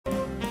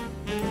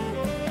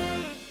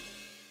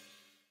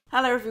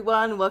Hello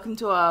everyone, welcome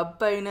to our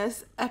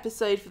bonus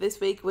episode for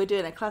this week. We're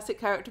doing a classic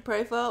character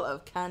profile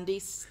of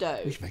Candice Stowe.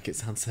 You make it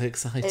sound so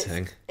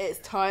exciting. It's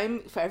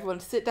time for everyone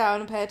to sit down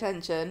and pay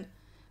attention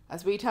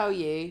as we tell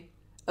you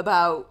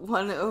about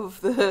one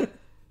of the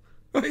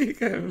What are you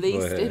going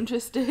least for here?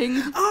 interesting.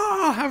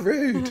 Oh, how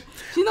rude.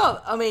 She's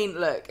not, I mean,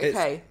 look,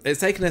 okay. It's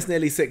taken us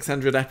nearly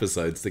 600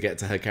 episodes to get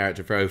to her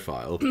character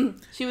profile.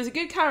 She was a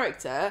good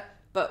character,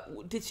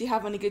 but did she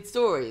have any good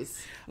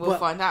stories? We'll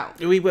find out.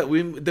 The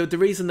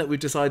reason that we've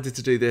decided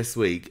to do this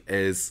week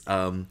is,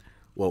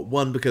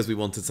 one, because we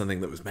wanted something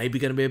that was maybe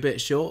going to be a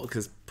bit short,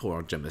 because poor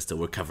old Gemma's still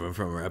recovering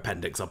from her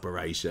appendix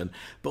operation,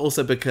 but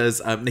also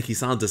because Nikki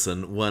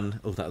Sanderson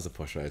won, that was a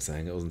posh way of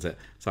saying it, wasn't it?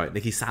 Sorry,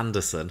 Nikki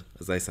Sanderson,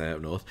 as they say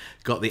up north,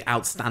 got the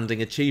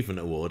Outstanding Achievement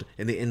Award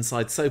in the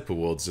Inside Soap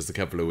Awards just a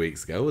couple of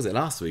weeks ago, was it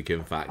last week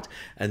in fact,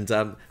 and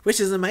which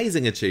is an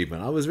amazing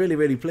achievement. I was really,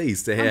 really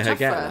pleased to hear her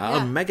get that. Yeah.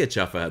 I'm mega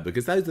chuffed for her,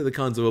 because those are the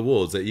kinds of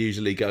awards that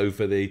usually go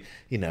for the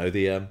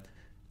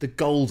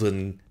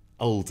golden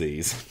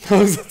oldies. I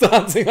was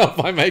starting off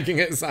by making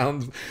it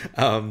sound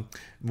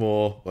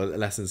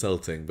less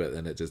insulting, but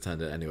then it just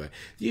turned it anyway.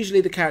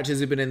 Usually the characters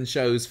who've been in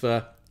shows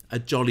for a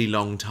jolly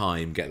long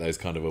time get those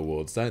kind of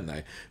awards, don't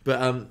they?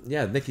 But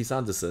Nikki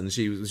Sanderson,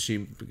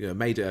 she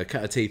cut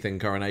her teeth in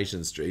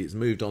Coronation Street, has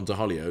moved on to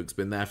Hollyoaks,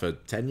 been there for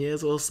 10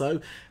 years or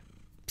so.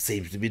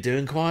 Seems to be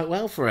doing quite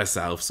well for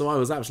herself, so I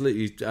was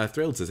absolutely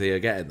thrilled to see her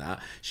getting that.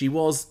 She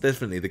was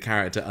definitely the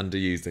character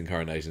underused in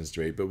Coronation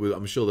Street, but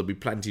I'm sure there'll be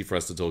plenty for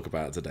us to talk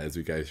about today as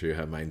we go through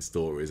her main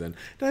stories, and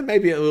then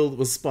maybe it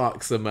will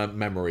spark some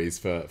memories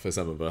for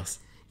some of us.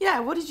 Yeah,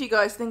 what did you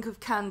guys think of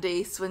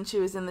Candice when she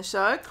was in the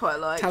show? Quite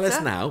liked Tell her.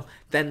 us now,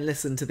 then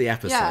listen to the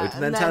episode,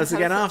 and then tell us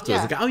again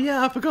afterwards. And go, oh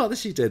yeah, I forgot that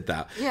she did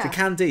that. Yeah. So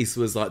Candice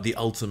was like the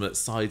ultimate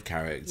side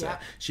character. Yeah.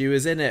 She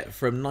was in it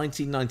from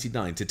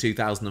 1999 to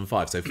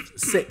 2005, so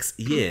 6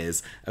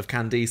 years of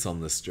Candice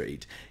on the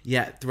street.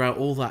 Yet throughout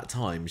all that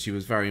time, she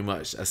was very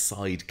much a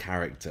side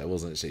character,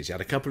 wasn't she? She had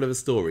a couple of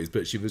stories,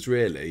 but she was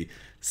really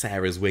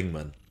Sarah's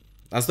wingman.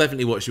 That's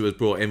definitely what she was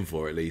brought in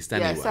for, at least,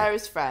 anyway. Yeah,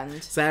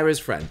 Sarah's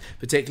friend,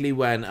 particularly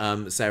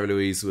when Sarah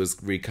Louise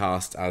was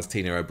recast as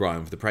Tina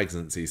O'Brien for the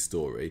pregnancy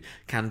story.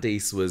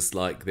 Candice was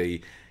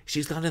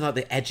she's kind of like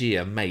the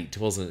edgier mate,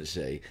 wasn't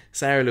she?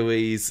 Sarah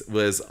Louise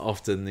was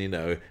often,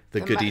 the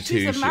goody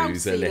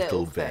two-shoes a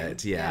little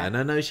bit. Yeah, and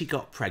I know she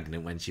got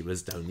pregnant when she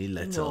was only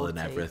little and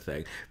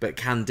everything. But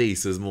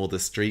Candice was more the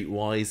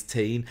streetwise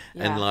teen.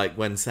 Yeah. And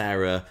when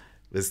Sarah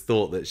was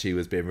thought that she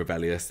was being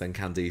rebellious, then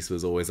Candice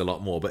was always a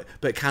lot more. But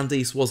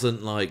Candice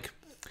wasn't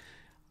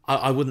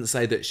I wouldn't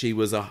say that she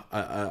was a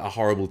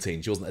horrible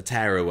teen. She wasn't a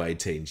tearaway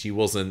teen. She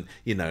wasn't,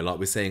 like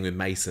we're seeing with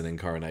Mason in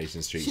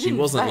Coronation Street. She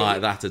wasn't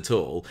like that at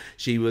all.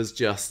 She was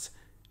just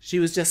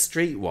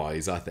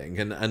streetwise, I think,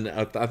 and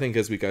I think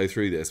as we go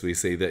through this, we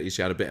see that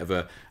she had a bit of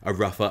a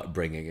rough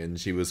upbringing, and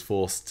she was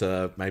forced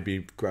to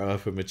maybe grow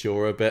up and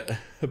mature a bit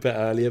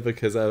earlier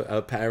because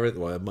her parent,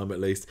 her mum at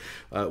least,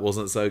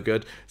 wasn't so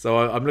good. So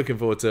I'm looking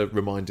forward to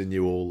reminding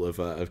you all of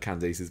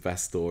Candice's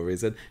best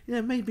stories, and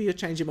maybe you'll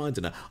change your mind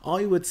on her.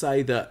 I would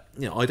say that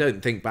I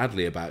don't think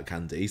badly about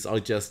Candice. I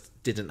just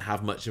didn't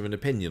have much of an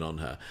opinion on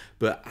her,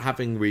 but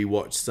having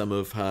rewatched some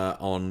of her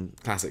on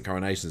classic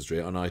Coronation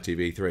Street on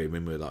ITV3, I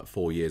mean we're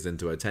 4 years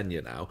into her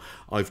tenure now,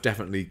 I've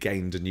definitely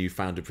gained a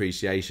newfound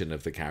appreciation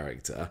of the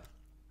character,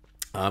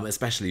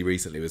 especially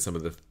recently with some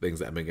of the things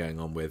that have been going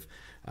on with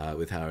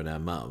her and her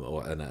mum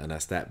and her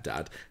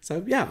stepdad.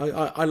 So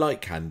yeah, I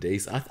like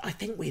Candice. I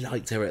think we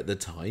liked her at the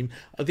time.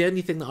 The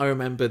only thing that I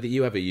remember that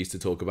you ever used to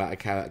talk about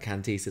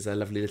Candice is her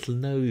lovely little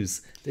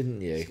nose,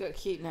 didn't you? She's got a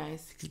cute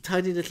nose.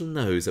 Tiny little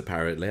nose,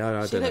 apparently. I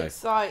don't know. She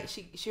looks like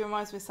she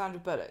reminds me of Sandra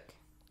Bullock.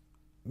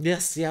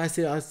 Yes, yeah, I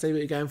see what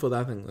you're going for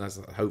there. I think that's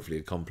hopefully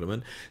a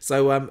compliment.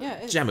 So,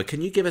 Gemma,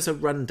 can you give us a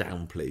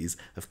rundown, please,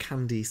 of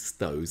Candice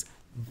Stowe's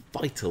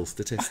vital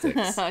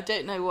statistics? I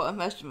don't know what her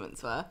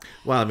measurements were.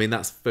 Well, I mean,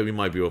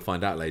 we'll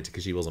find out later,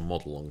 because she was a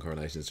model on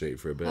Coronation Street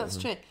for a bit. That's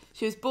true.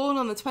 She was born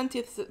on the 20th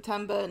of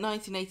September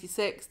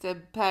 1986 to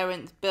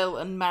parents Bill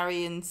and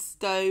Marion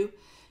Stowe.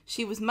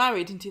 She was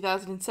married in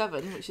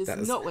 2007, which is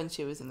not when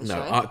she was in the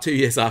show. No, 2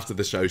 years after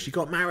the show, she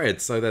got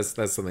married. So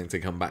there's something to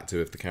come back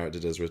to if the character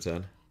does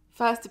return.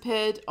 First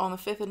appeared on the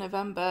 5th of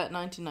November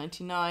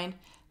 1999.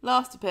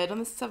 Last appeared on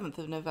the 7th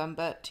of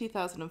November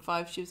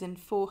 2005. She was in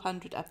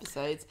 400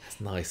 episodes.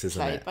 That's nice,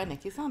 isn't played it? by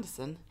Nikki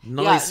Sanderson.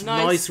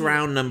 Nice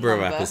round number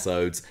of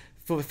episodes.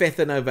 From the 5th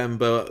of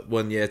November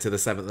 1 year to the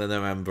 7th of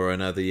November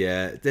another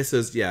year. This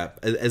was,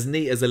 as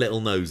neat as a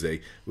little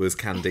nosy was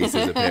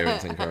Candice's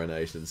appearance in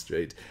Coronation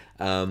Street.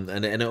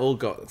 And it all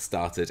got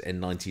started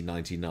in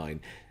 1999.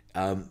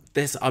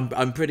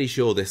 I'm pretty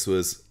sure this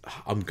was,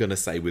 I'm going to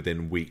say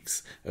within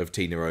weeks of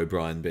Tina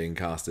O'Brien being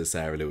cast as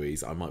Sarah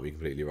Louise. I might be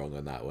completely wrong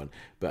on that one.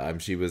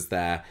 But she was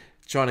there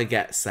trying to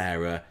get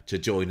Sarah to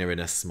join her in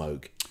a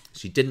smoke.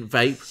 She didn't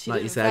vape,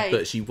 like you said,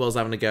 but she was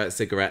having a go at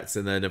cigarettes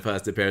in her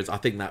first appearance. I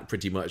think that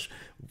pretty much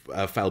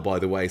fell by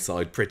the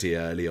wayside pretty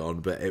early on,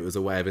 but it was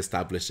a way of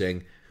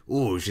establishing,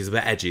 ooh, she's a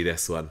bit edgy,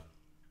 this one.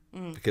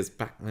 Because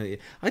back,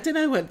 I don't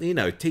know when, you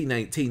know,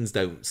 teens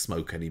don't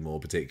smoke anymore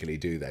particularly,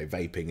 do they?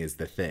 Vaping is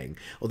the thing.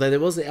 Although there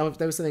was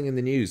something in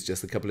the news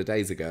just a couple of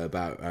days ago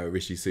about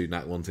Rishi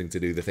Sunak wanting to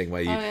do the thing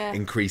where you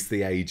increase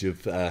the age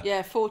of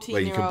 14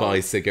 where you can buy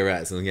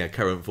cigarettes, and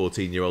current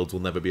 14-year-olds will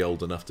never be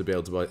old enough to be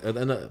able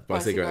to buy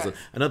cigarettes.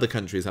 And other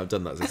countries have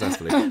done that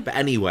successfully. But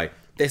anyway,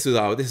 this is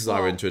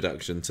our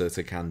introduction to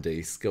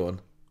Candice. Go on.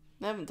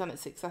 They haven't done it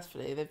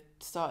successfully. They've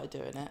started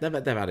doing it.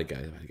 They've had a go.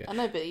 I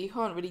know, but you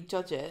can't really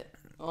judge it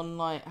on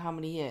like how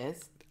many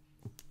years.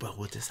 Well,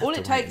 we'll just have all to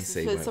it takes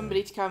is for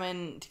somebody to come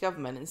into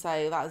government and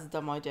say that is a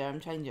dumb idea,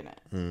 I'm changing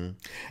it.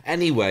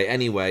 Anyway,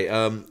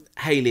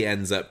 Hayley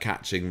ends up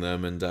catching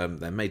them, and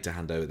they're made to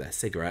hand over their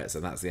cigarettes,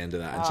 and that's the end of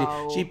that.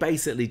 And she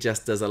basically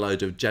just does a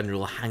load of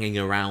general hanging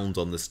around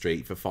on the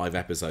street for 5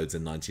 episodes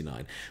in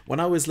 99. When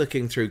I was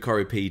looking through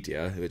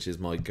Coripedia, which is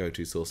my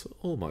go-to source for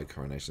all my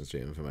Coronation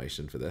Street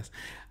information for this,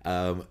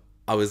 I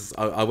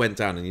went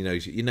down, and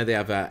you know they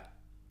have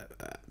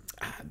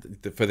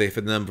for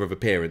the number of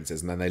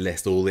appearances, and then they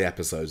list all the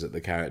episodes that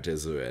the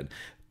characters are in.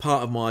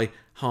 Part of my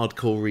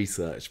hardcore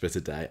research for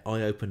today,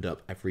 I opened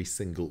up every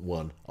single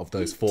one of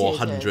those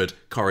 400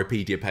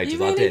 Coripedia pages. You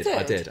really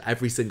I did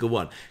every single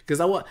one,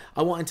 because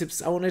I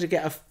wanted to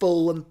get a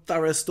full and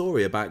thorough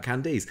story about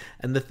Candice.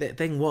 And the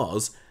thing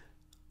was,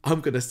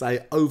 I'm going to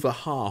say over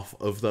half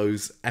of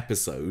those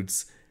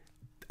episodes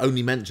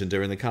only mentioned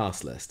her in the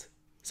cast list.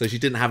 So she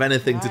didn't have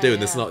anything to do in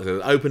the synopsis.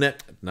 Open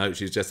it. No,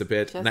 she's just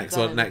appeared. Next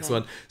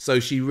one. So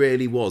she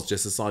really was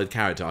just a side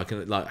character. I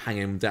can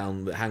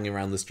hanging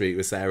around the street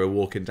with Sarah,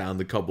 walking down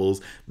the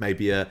cobbles,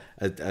 maybe a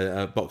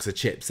box of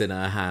chips in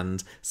her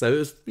hand. So it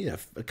was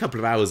a couple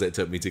of hours it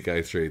took me to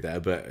go through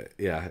there. But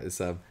yeah,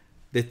 it's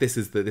this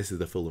is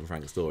the full and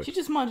frank story. She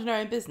just minded her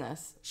own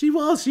business. She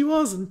was,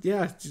 and she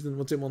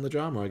didn't want the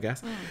drama, I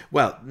guess.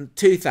 Well,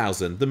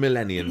 2000, the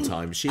millennium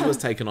time, she was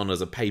taken on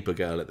as a paper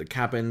girl at the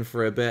cabin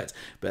for a bit,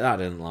 but that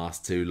didn't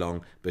last too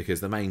long,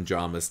 because the main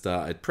drama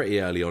started pretty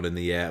early on in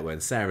the year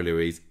when Sarah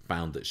Louise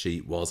found that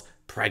she was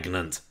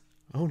pregnant.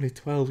 Only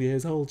 12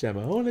 years old,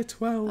 Gemma. Only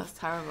 12. That's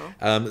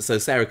terrible. So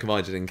Sarah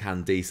confided in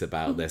Candice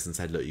about this and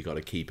said, look, you got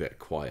to keep it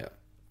quiet.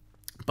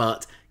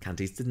 But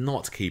Candice did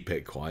not keep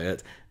it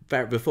quiet.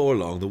 Before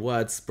long, the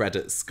word spread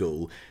at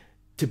school.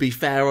 To be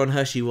fair on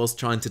her, she was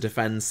trying to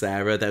defend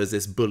Sarah. There was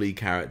this bully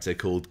character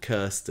called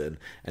Kirsten,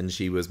 and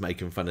she was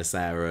making fun of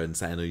Sarah and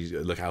saying, oh,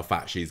 look how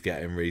fat she's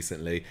getting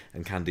recently.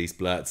 And Candice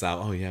blurts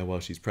out, oh yeah, well,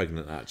 she's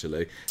pregnant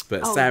actually.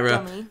 But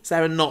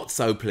Sarah not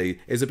so pleased.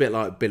 It's a bit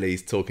like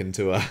Billy's talking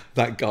to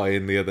that guy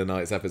in the other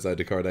night's episode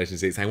of Coronation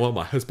Street saying, well,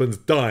 my husband's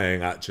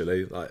dying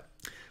actually. Like,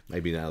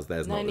 maybe there's not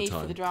the time. No need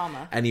for the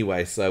drama.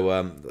 Anyway,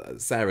 so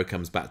Sarah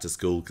comes back to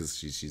school because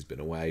she's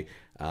been away.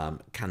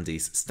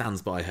 Candice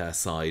stands by her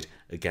side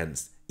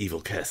against evil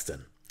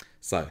Kirsten.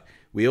 So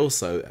we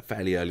also,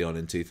 fairly early on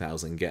in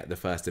 2000, get the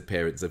first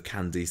appearance of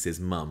Candice's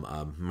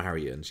mum,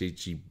 Marion.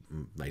 She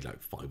made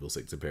like 5 or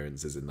 6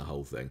 appearances in the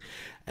whole thing.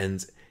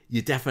 And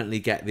you definitely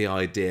get the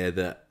idea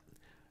that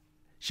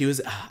she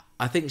was,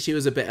 I think she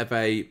was a bit of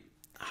I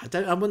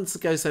wouldn't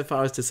go so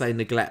far as to say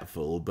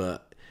neglectful,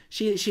 but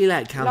she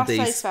let Candice...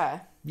 That's so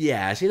fair.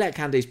 Yeah, she let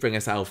Candice bring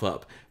herself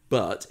up,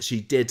 but she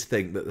did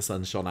think that the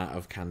sun shone out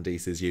of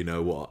Candice's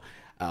you-know-what.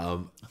 I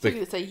thought you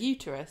would say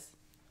uterus.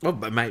 Well,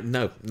 but mate,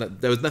 no,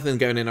 there was nothing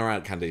going in or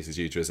out Candice's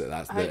uterus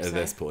at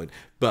this point.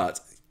 But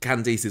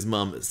Candice's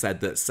mum said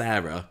that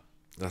Sarah...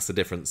 That's a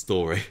different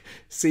story.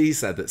 She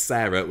said that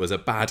Sarah was a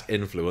bad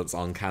influence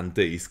on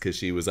Candice because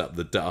she was up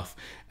the duff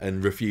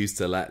and refused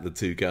to let the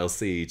two girls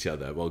see each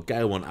other. Well,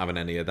 Gail wasn't having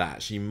any of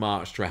that. She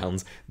marched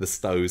round the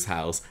Stowe's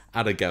house,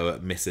 had a go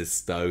at Mrs.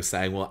 Stowe,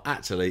 saying, well,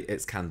 actually,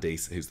 it's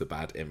Candice who's the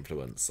bad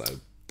influence. So,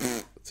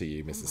 to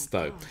you, Mrs.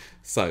 Stowe. God.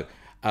 So,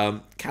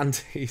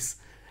 Candice...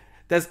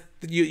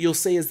 You'll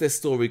see as this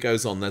story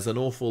goes on, there's an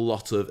awful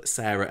lot of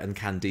Sarah and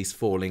Candice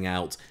falling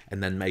out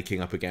and then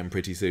making up again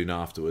pretty soon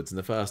afterwards. And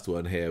the first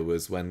one here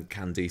was when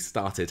Candice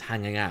started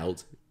hanging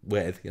out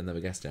with, you'll never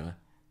guess, Gemma,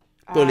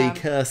 bully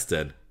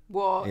Kirsten.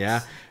 What?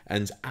 Yeah.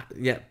 And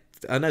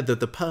I know that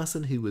the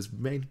person who was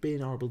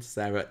being horrible to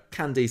Sarah,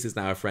 Candice is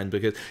now a friend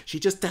because she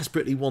just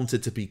desperately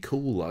wanted to be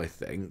cool, I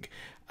think.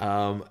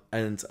 And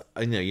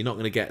you're not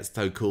going to get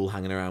so cool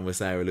hanging around with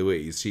Sarah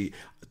Louise. She,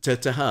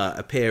 to her,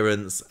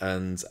 appearance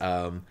and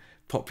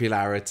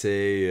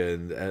popularity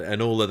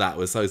and all of that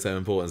was so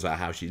important about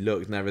how she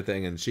looked and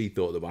everything. And she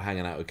thought that by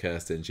hanging out with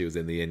Kirsten, she was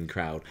in the in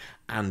crowd.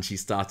 And she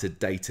started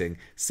dating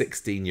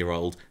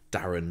 16-year-old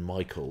Darren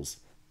Michaels.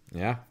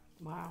 Yeah.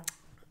 Wow,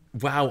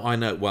 I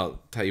know. Well,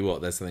 tell you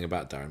what, there's something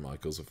about Darren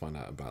Michaels we'll find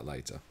out about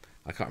later.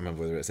 I can't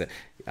remember whether it's it.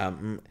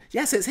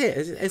 Yes, it's here.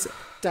 It's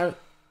Darren.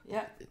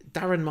 Yeah.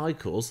 Darren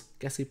Michaels.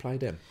 Guess who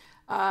played him?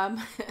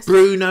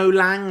 Bruno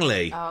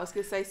Langley. Oh, I was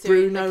going to say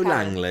Bruno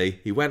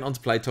Langley. He went on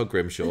to play Todd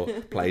Grimshaw,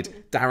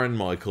 played Darren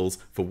Michaels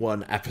for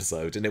 1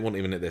 episode, and it wasn't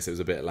even at this, it was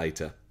a bit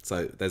later.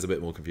 So there's a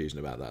bit more confusion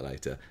about that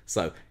later.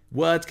 So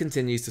word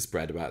continues to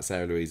spread about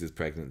Sarah Louise's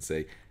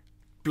pregnancy.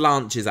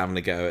 Blanche is having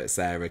a go at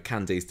Sarah.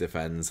 Candice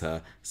defends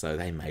her, so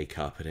they make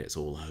up and it's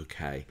all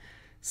okay.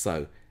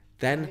 So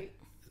then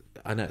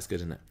I know it's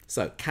good, isn't it?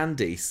 So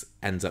Candice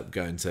ends up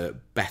going to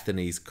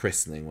Bethany's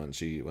christening when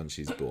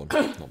she's born,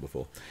 not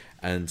before,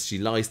 and she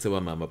lies to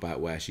her mum about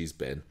where she's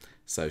been.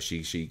 So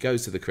she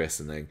goes to the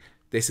christening.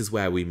 This is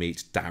where we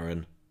meet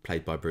Darren,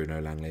 played by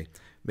Bruno Langley.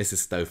 Mrs.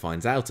 Stowe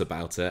finds out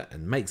about it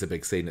and makes a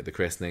big scene at the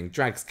christening,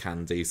 drags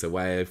Candice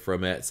away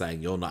from it,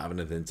 saying, "You're not having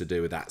anything to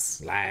do with that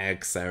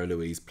slag, Sarah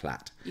Louise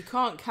Platt." You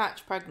can't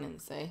catch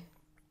pregnancy.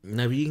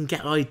 No, but you can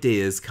get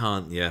ideas,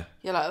 can't you?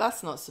 You're like,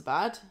 that's not so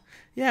bad.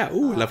 Yeah,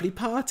 ooh, lovely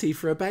party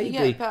for a baby. You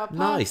get a party.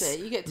 Nice.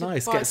 You get to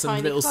nice. buy Get some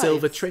tiny little clothes.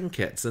 silver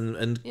trinkets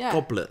and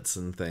goblets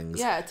and things.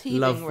 Yeah, a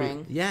teething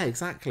ring. Yeah,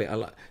 exactly.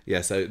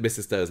 So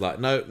Mrs. Stowe's like,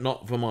 "No,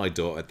 not for my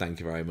daughter,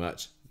 thank you very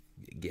much.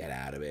 Get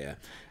out of here."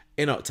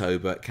 In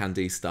October,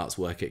 Candice starts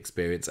work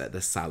experience at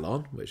the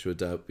salon, which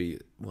would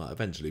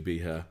eventually be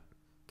her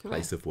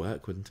place of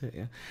work, wouldn't it?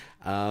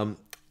 Yeah.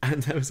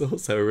 And there was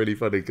also a really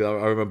funny,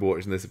 because I remember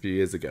watching this a few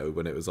years ago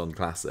when it was on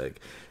Classic.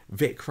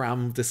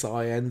 Vikram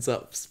Desai ends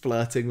up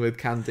flirting with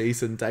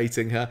Candice and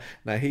dating her.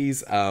 Now he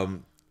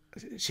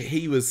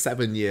was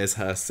 7 years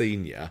her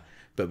senior,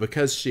 but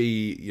because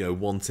she,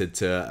 wanted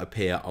to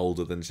appear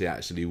older than she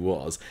actually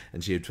was,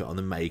 and she had put on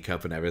the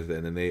makeup and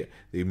everything and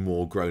the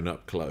more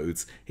grown-up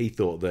clothes, he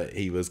thought that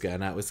he was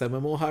going out with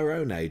someone more her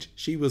own age.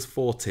 She was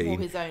 14. Or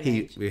his own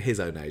age. His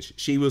own age.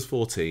 She was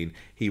 14.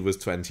 He was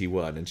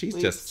 21, and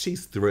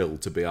she's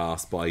thrilled to be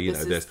asked by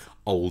this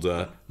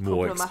older,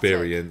 more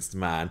experienced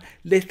man.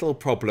 Little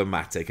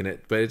problematic,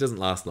 but it doesn't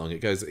last long. It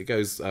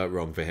goes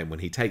wrong for him when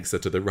he takes her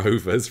to the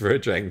Rovers for a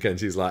drink, and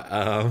she's like,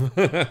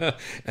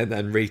 and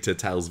then Rita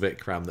tells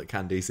Vikram that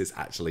Candice is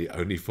actually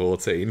only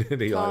 14,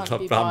 and he's like,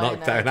 "I'm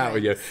not going out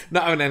with you,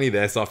 not having any of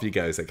this, off you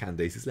go." So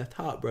Candice is left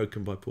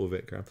heartbroken by poor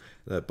Vikram,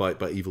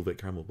 by evil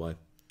Vikram, or by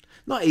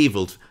not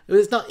evil.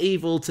 It's not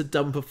evil to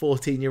dump a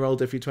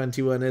 14-year-old if you're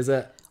 21, is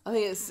it? I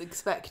think it's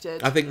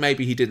expected. I think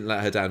maybe he didn't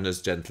let her down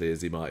as gently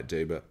as he might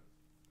do, but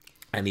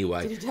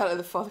anyway. Did you tell her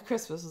the Father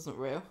Christmas wasn't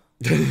real?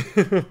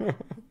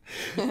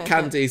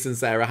 Candice and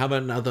Sarah have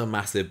another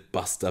massive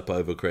bust up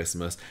over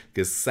Christmas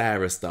because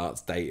Sarah starts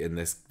dating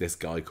this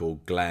guy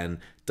called Glenn,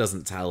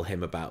 doesn't tell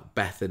him about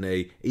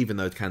Bethany, even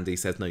though Candice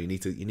says, "No, you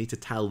need to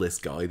tell this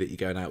guy that you're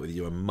going out with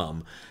your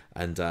mum."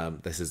 And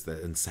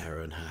and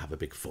Sarah and her have a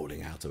big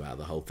falling out about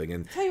the whole thing,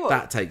 and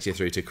that takes you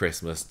through to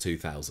Christmas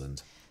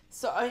 2000.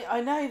 So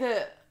I know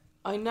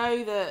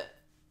that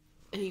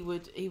he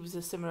was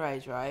a similar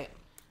age, right?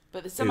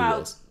 But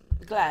somehow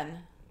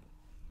Glenn.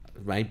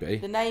 Maybe.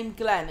 The name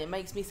Glenn, it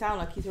makes me sound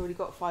like he's already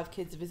got 5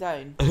 kids of his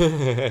own.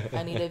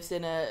 And he lives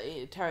in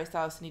a terraced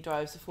house and he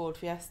drives a Ford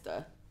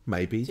Fiesta.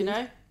 Maybe. Do you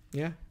know?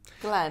 Yeah.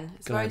 Glenn.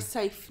 It's a very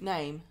safe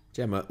name.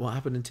 Gemma, what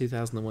happened in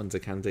 2001 to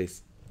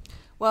Candice?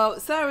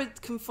 Well, Sarah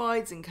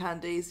confides in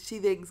Candice. She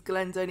thinks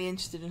Glenn's only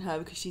interested in her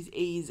because she's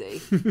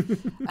easy.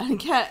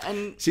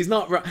 and she's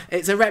not.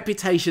 It's a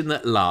reputation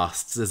that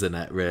lasts, isn't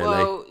it? Really.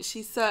 Well,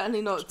 she's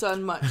certainly not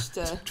done much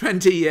to.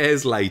 20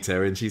 years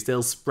later, and she's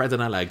still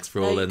spreading her legs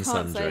for all and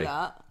sundry. Say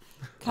that.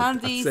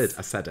 Candice.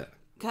 I said it.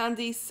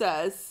 Candice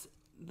says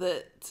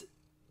that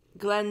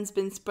Glenn's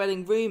been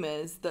spreading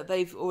rumours that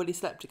they've already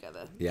slept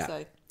together. Yeah.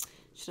 So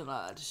she doesn't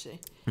like that, does she?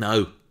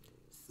 No.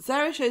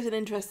 Sarah shows an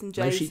interest in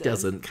Jason. No, she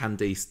doesn't.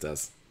 Candice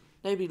does.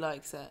 Nobody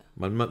likes it.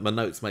 My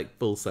notes make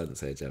full sense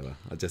here, Gemma.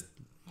 I just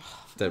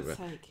don't.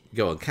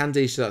 Go on,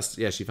 Candice.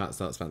 She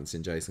starts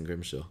fancying Jason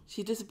Grimshaw.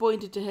 She's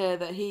disappointed to hear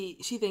that he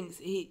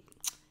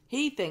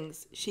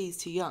thinks she's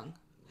too young,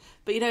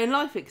 but in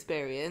life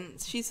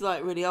experience, she's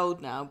like really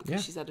old now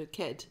because she's had a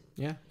kid.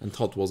 Yeah, and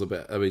Jason was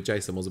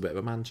a bit of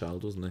a man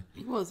child, wasn't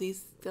he? He was. He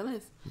still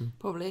is,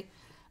 probably.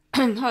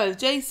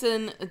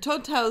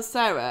 Todd tells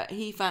Sarah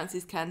he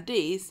fancies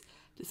Candice,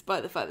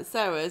 despite the fact that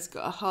Sarah's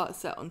got a heart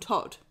set on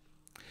Todd.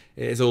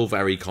 It's all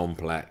very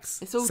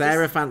complex.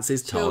 Sarah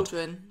fancies Todd.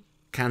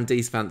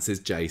 Candice fancies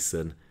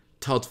Jason.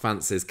 Todd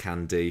fancies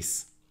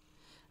Candice.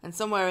 And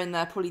somewhere in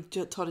there, probably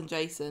Todd and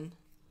Jason.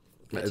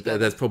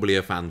 There's probably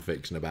a fan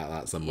fiction about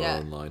that somewhere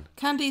online.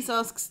 Candice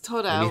asks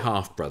Todd out. Only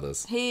half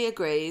brothers. He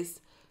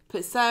agrees,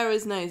 puts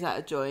Sarah's nose out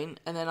of joint,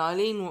 and then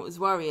Eileen was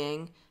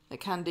worrying that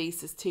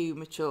Candice is too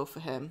mature for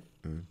him.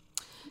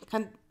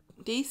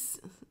 Candice...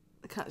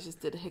 The cat just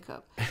did a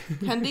hiccup.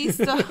 Candice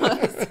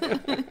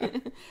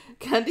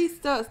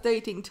starts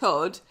dating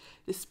Todd,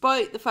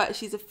 despite the fact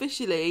she's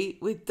officially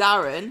with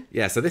Darren.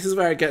 Yeah, so this is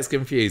where it gets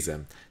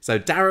confusing. So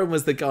Darren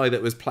was the guy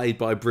that was played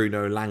by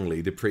Bruno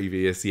Langley the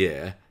previous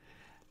year.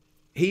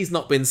 He's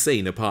not been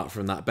seen apart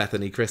from that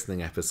Bethany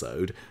christening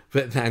episode.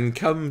 But then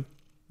come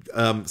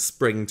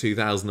spring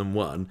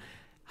 2001,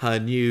 her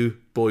new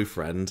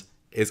boyfriend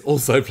is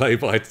also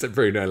played by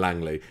Bruno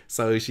Langley.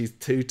 So she's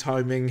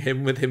two-timing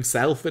him with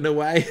himself in a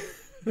way.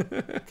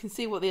 I can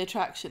see what the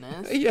attraction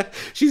is. Yeah,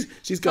 she's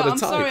got a type. I'm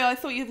sorry, I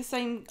thought you were the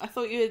same. I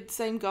thought you were the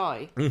same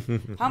guy.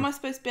 How am I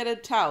supposed to be able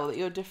to tell that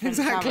you're a different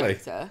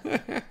character?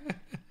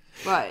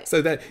 Right.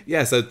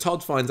 So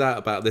Todd finds out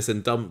about this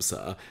and dumps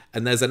her,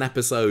 and there's an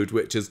episode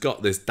which has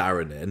got this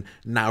Darren in,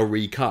 now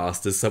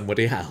recast as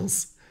somebody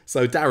else.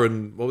 So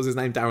Darren, what was his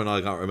name? Darren,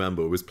 I can't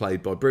remember, was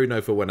played by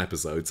Bruno for one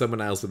episode, someone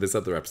else for this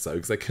other episode,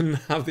 because they couldn't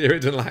have the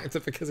original actor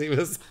because he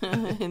was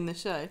in the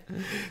show.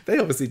 They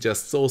obviously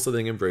just saw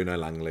something in Bruno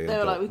Langley and They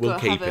were thought, like, we'll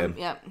keep him.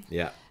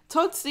 Yeah.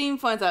 Todd Steen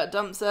finds out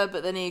dumps her,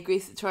 but then he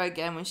agrees to try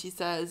again when she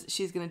says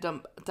she's going to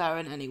dump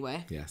Darren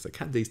anyway. Yeah, so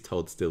Candice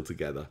Todd still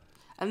together.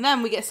 And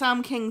then we get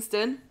Sam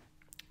Kingston.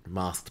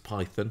 Masked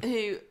Python.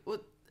 Who,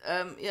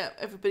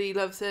 everybody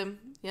loves him.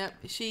 Yeah,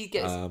 she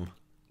gets...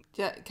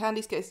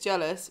 Candice gets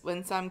jealous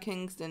when Sam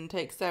Kingston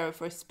takes Sarah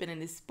for a spin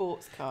in his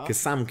sports car. Because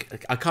Sam...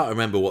 I can't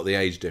remember what the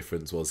age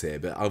difference was here,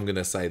 but I'm going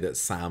to say that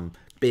Sam...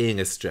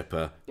 being a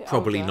stripper,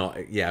 probably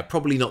older.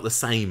 probably not the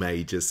same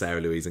age as Sarah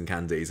Louise and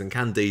Candice. And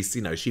Candice,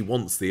 you know, she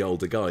wants the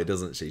older guy,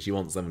 doesn't she? She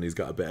wants someone who's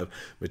got a bit of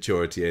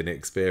maturity and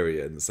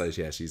experience. So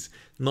yeah, she's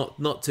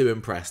not too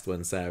impressed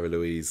when Sarah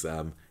Louise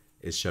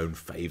is shown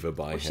favour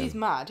by him. She's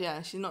mad,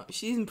 yeah.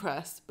 She's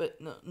impressed, but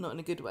not in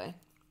a good way.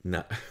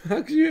 No,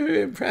 how can you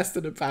be impressed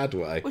in a bad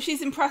way? Well,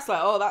 she's impressed, like,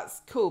 oh,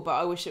 that's cool, but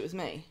I wish it was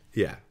me.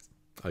 Yeah,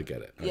 I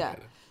get it. I get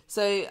it.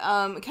 So,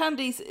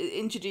 Candice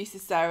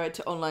introduces Sarah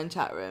to online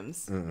chat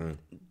rooms. Mm-mm.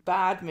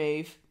 Bad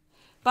move.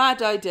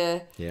 Bad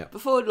idea. Yeah.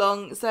 Before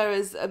long,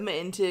 Sarah's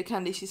admitting to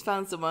Candice she's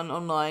found someone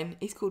online.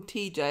 He's called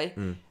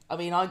TJ. I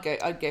mean, I'd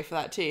go for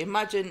that too.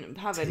 Imagine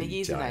having TJ.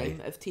 a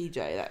username of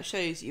TJ. That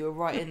shows you were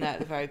right in there at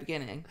the very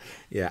beginning.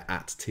 Yeah,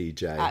 at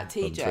TJ. At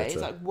TJ. It's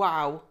like,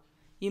 wow,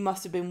 you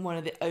must have been one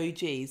of the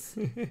OGs.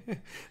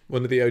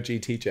 One of the OG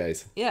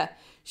TJs. Yeah.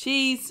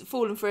 She's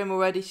fallen for him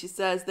already, she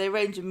says. They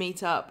arrange a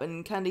meet up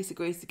and Candice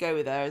agrees to go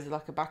with her as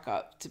like a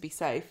backup to be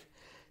safe.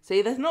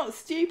 See, they're not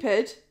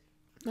stupid.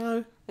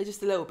 No. They're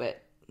just a little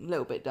bit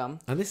dumb.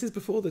 And this is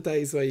before the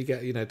days where you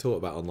get, taught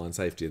about online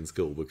safety in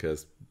school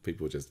because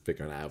people were just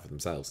figuring it out for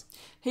themselves.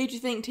 Who do you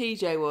think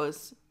TJ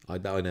was? I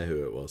know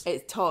who it was.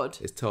 It's Todd.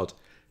 It's Todd.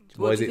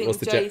 What do you think What's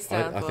the J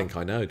stand I for? think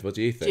I know. What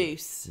do you think?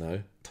 Juice.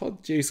 No.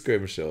 Todd Juice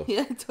Grimshaw.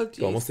 Yeah, Todd Juice.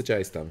 Go on, what's the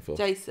J stand for?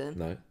 Jason.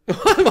 No.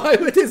 Why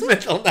would his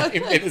middle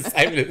name be the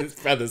same as his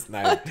brother's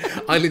name?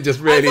 Eileen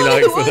just really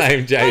likes the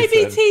name Jason.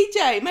 Maybe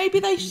TJ. Maybe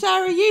they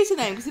share a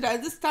username because they don't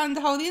understand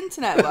how the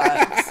internet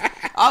works.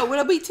 Oh, will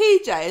I be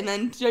TJ? And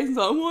then Jason's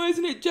like, why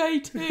isn't it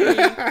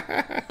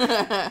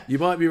JT? You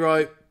might be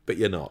right, but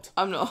you're not.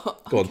 I'm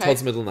not. Go on,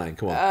 Todd's middle name.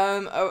 Come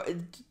on.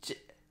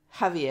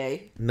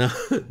 Javier. No.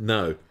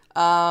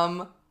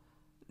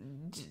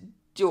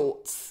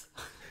 Jorts.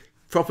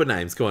 Proper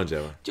names. Come on,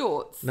 Gemma.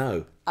 Jorts.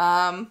 No.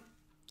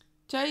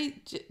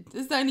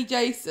 There's only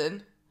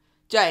Jason.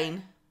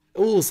 Jane.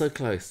 Oh, so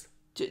close.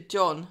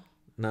 John.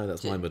 No,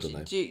 that's my middle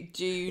name.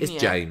 Junior. It's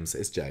James.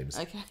 It's James.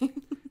 Okay.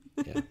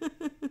 Yeah.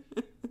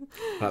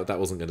 That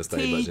wasn't going to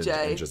stay much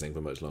TJ. interesting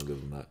for much longer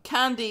than that.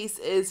 Candice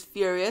is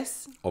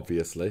furious.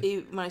 Obviously.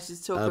 He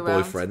manages to talk Her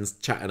around. boyfriend's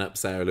chatting up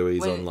Sarah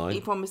Louise when online.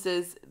 He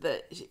promises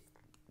that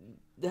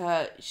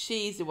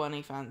she's the one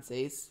he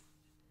fancies.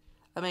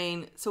 I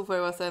mean, it's all very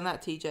well saying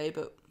that, TJ,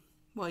 but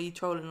why are you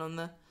trolling on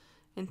the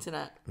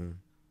internet?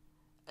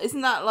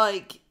 Isn't that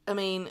like, I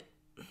mean,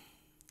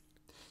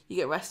 you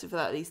get arrested for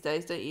that these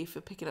days, don't you,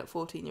 for picking up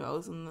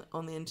 14-year-olds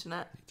on the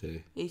internet? You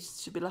do. You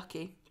should be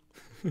lucky.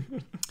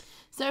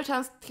 Sarah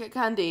tells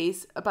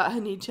Candice about her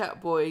new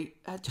chat room.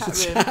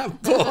 Chat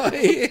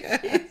boy!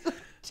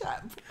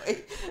 Chat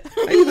boy.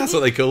 Maybe that's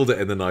what they called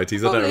it in the 90s.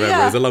 I don't remember.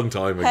 Yeah. It was a long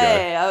time ago.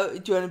 Hey,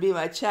 do you want to be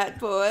my chat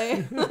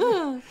boy?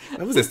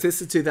 When was this?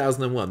 This is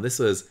 2001. This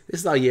is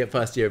our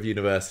first year of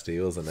university,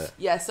 wasn't it?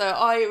 Yeah, so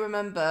I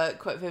remember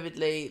quite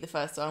vividly the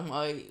first time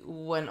I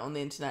went on the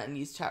internet and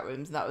used chat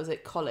rooms, and that was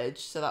at college,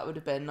 so that would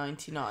have been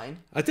 99.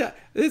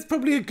 There's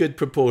probably a good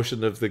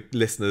proportion of the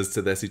listeners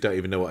to this who don't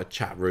even know what a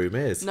chat room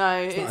is. No,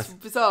 it's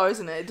bizarre,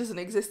 isn't it? It doesn't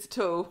exist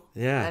at all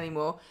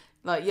anymore.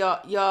 Like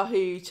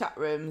Yahoo chat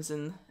rooms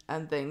and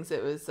things,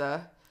 it was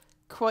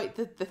quite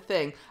the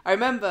thing. I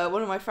remember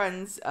one of my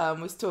friends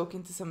was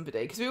talking to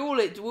somebody, because we were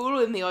all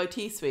in the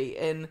IT suite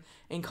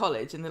in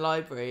college, in the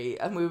library,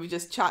 and we were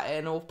just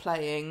chatting or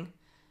playing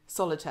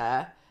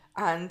solitaire.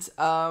 And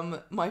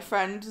my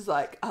friend was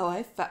like, "Oh,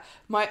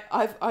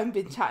 I've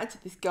been chatting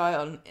to this guy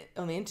on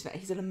the internet.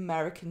 He's an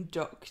American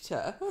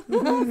doctor." I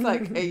was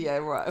like, "Hey, yeah,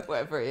 right,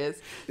 whatever he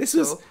is." This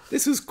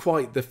was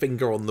quite the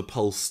finger on the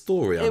pulse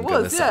story. I'm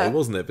going to say,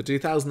 wasn't it? For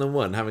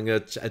 2001, having a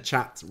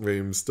chat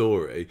room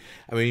story.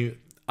 I mean,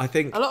 I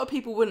think a lot of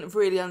people wouldn't have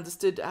really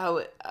understood how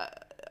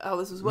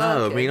this was working.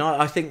 No, I mean,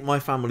 I think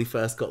my family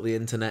first got the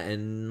internet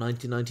in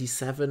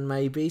 1997,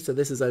 maybe. So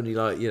this is only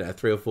like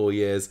 3 or 4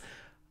 years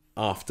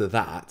after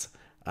that,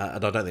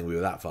 and I don't think we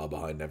were that far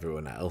behind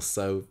everyone else.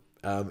 So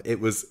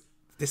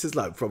this is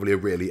like probably a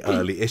really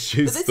early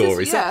issues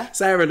story.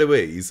 Sarah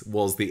Louise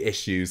was the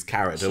issues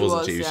character,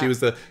 wasn't she?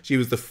 Yeah. She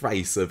was the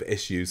face of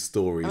issues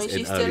stories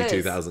in early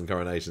 2000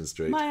 Coronation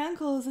Street. My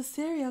uncle is a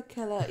serial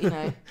killer,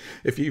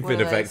 If you've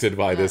been affected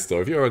by this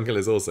story, if your uncle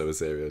is also a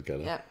serial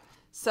killer. Yeah.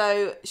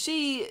 So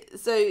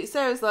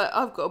Sarah's like,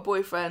 I've got a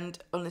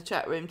boyfriend on the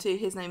chat room too.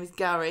 His name is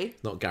Gary.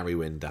 Not Gary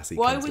Windass.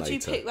 Why would you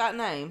pick that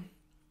name?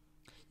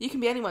 You can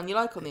be anyone you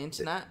like on the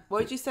internet. Why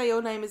would you say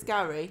your name is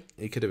Gary?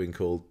 He could have been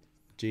called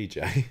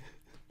GJ.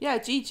 Yeah,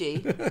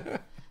 Gigi.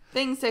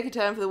 Things take a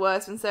turn for the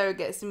worse when Sarah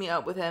gets to meet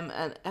up with him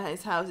at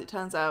his house. It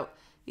turns out,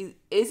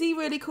 is he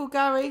really called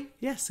Gary?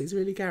 Yes, he's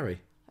really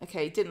Gary.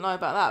 Okay, he didn't lie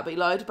about that, but he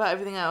lied about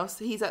everything else.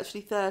 He's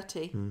actually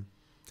 30.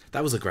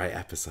 That was a great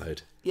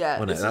episode. Yeah,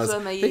 wasn't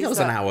it? I think it was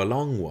an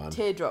hour-long one.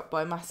 Teardrop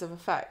by Massive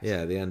Effect.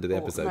 Yeah, the end of the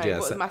episode. No,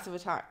 what was Massive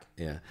Attack?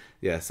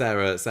 Yeah.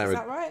 Sarah. Is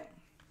that right?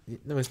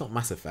 No, it's not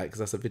Mass Effect because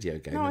that's a video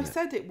game. No, I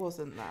said it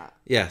wasn't that.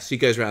 Yeah, she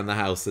goes around the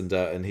house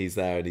and he's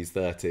there and he's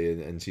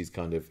 30 and she's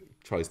kind of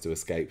tries to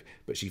escape,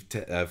 but she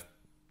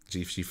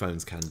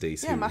phones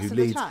Candice, who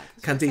leads.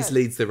 Candice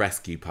leads the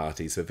rescue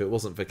party. So if it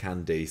wasn't for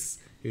Candice,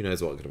 who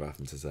knows what could have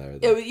happened to Sarah?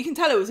 Yeah, you can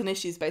tell it was an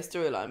issues-based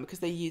storyline because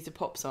they used a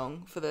pop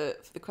song for the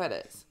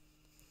credits.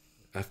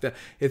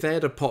 If they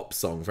had a pop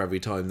song for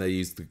every time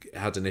they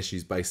had an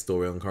issues-based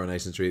story on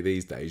Coronation Street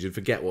these days, you'd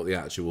forget what the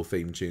actual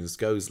theme tunes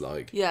goes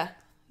like. Yeah,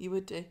 you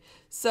would do.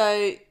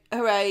 So,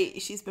 hooray,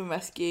 she's been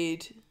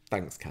rescued.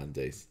 Thanks,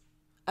 Candice.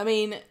 I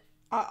mean,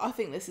 I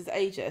think this is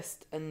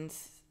ageist, and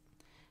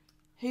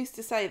who's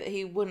to say that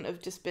he wouldn't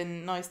have just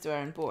been nice to her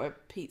and bought her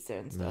pizza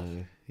and stuff?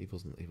 No, he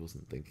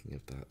wasn't thinking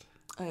of that.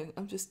 Oh,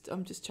 I'm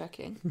just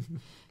checking.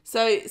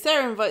 So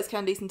Sarah invites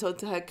Candice and Todd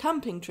to her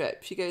camping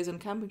trip. She goes on a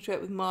camping trip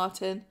with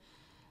Martin,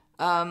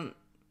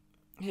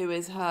 who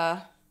is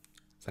her...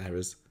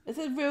 Sarah's. Is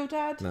it real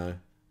dad? No.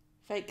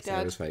 Fake dad?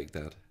 Sarah's fake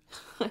dad.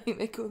 I think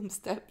they call him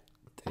stepdads.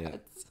 Yeah.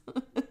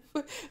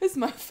 It's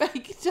my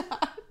fake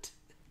dad.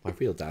 My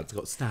real dad's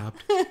got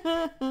stabbed.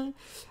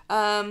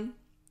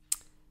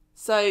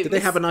 So did they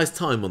have a nice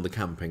time on the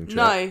camping trip?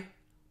 No.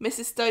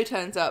 Mrs. Stowe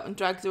turns up and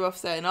drags her off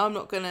saying, I'm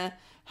not going to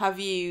have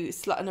you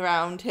slutting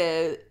around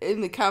here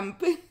in the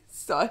camping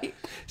site.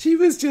 She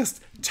was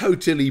just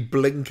totally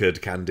blinkered,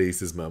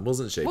 Candice's mum,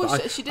 wasn't she? Well,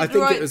 but she did the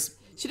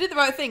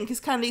right thing because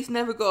Candice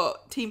never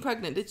got teen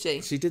pregnant, did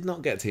she? She did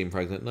not get teen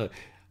pregnant, no.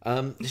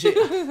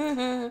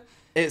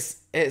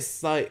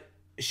 It's like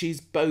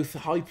she's both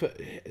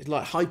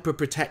hyper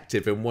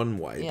protective in one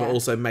way, but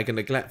also mega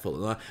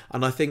neglectful.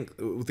 And I think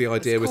the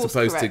idea we're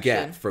supposed to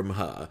get from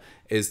her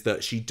is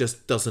that she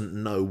just doesn't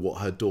know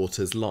what her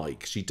daughter's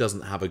like. She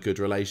doesn't have a good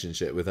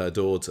relationship with her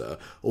daughter.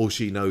 All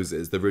she knows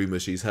is the rumour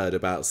she's heard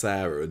about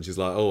Sarah, and she's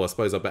like, oh, I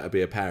suppose I better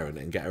be a parent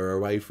and get her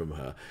away from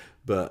her.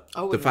 But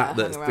the fact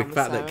that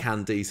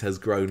Candice has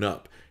grown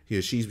up, you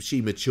know,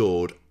 she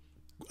matured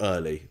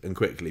early and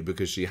quickly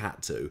because she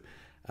had to.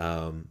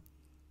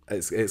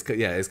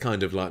 It's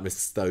kind of like Mr.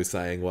 Stowe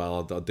saying,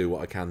 well, I'll do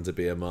what I can to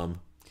be a mum.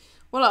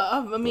 Well,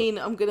 I mean,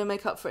 I'm going to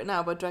make up for it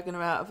now by dragging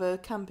her out of a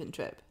camping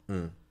trip.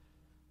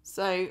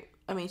 So,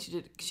 I mean,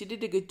 she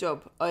did a good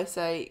job. I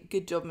say,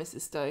 good job,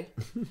 Mrs. Stowe.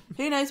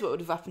 Who knows what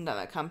would have happened at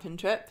that camping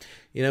trip?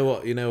 You know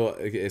what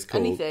it's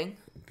called? Anything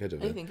could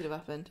have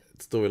happened.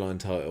 Storyline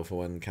title for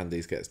when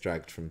Candice gets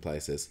dragged from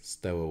places.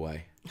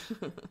 Stowaway.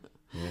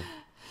 Yeah.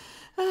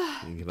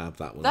 You can have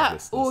that one.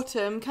 That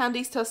autumn,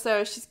 Candice tells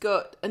Sarah she's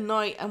got a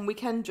night and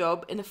weekend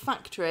job in a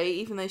factory,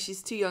 even though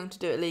she's too young to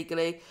do it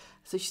legally.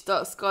 So she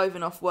starts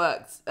skiving off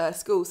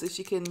school so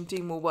she can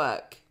do more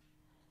work.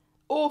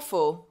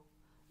 Awful.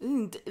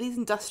 These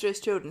industrious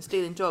children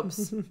stealing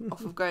jobs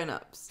off of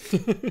grown-ups.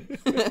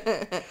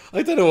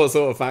 I don't know what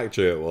sort of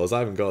factory it was. I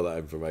haven't got that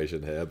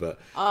information here, but...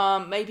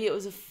 maybe it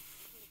was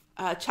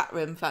a chat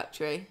room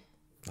factory.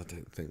 I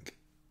don't think...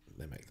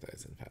 they make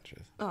those in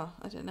factories. Oh,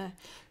 I don't know.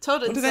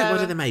 Todd and What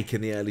do they make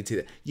in the early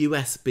 2000s?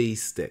 USB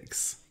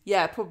sticks.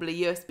 Yeah, probably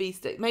USB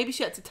sticks. Maybe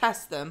she had to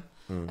test them,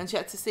 and she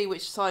had to see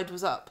which side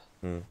was up.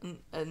 And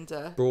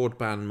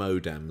broadband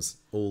modems,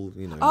 all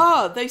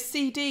those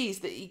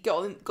CDs that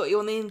got you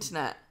on the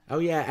internet. Oh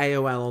yeah,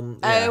 AOL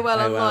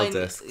online.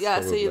 Discs, yeah,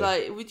 probably. So you're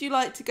like, would you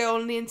like to go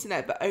on the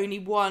internet but only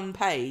one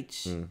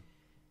page?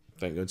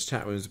 Don't go to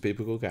chat rooms with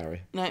people called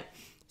Gary. No.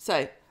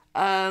 So,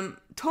 Todd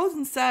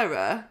and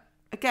Sarah.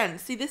 Again,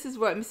 see, this is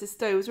where Mrs.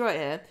 Stowe was right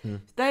here.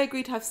 They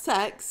agreed to have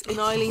sex in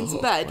Eileen's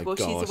bed while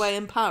she's away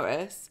in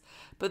Paris,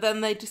 but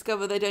then they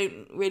discover they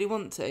don't really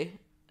want to,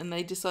 and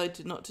they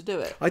decided not to do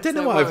it. I don't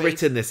know why I've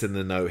written this in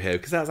the note here,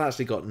 because that's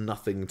actually got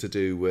nothing to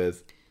do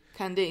with...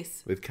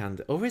 Candice. With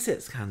Candice. Or is it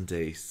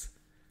Candice?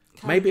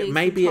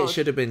 Maybe it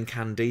should have been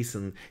Candice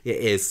and... It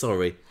is,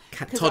 sorry.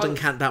 Todd and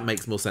Candice, that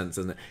makes more sense,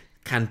 doesn't it?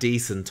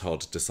 Candice and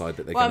Todd decide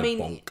that they're going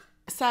to bonk.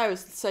 Sarah's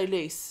so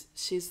loose.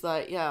 She's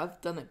like, yeah,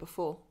 I've done it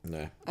before.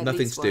 No,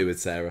 nothing to do with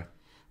Sarah.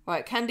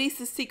 Right,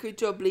 Candice's secret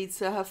job leads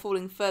to her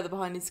falling further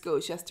behind in school.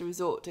 She has to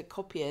resort to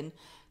copying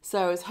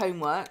Sarah's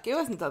homework. Who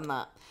hasn't done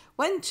that?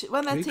 When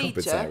their teacher...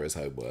 copied Sarah's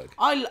homework?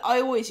 I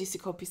always used to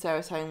copy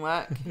Sarah's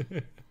homework.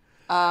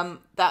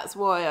 That's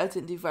why I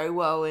didn't do very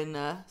well in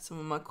some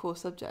of my core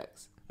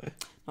subjects.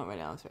 Not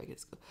really, I was very good at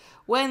school.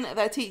 When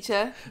their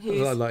teacher...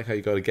 I like how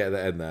you got to get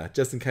that in there.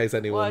 Just in case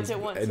anyone's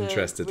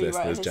interested,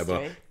 listeners,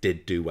 Gemma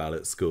did do well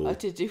at school. I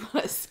did do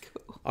well at school.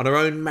 On her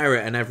own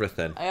merit and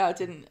everything. Yeah, I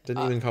didn't...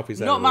 Didn't even copy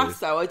Sarah. Not maths,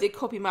 though. I did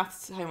copy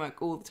maths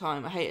homework all the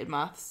time. I hated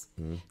maths.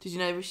 Did you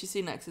know Rishi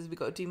Sunak says we've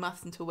got to do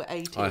maths until we're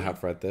 18? I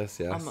have read this,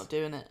 yes. I'm not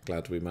doing it.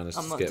 Glad we managed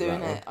to skip that one. I'm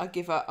not doing it. I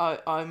give up.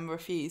 I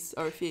refuse.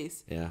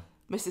 Yeah.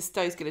 Mrs.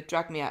 Stowe's going to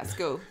drag me out of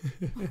school.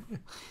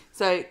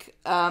 So,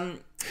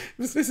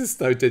 Mrs.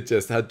 Stowe did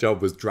just, her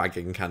job was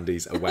dragging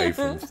Candice away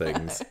from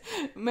things.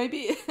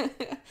 Maybe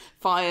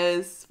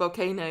fires,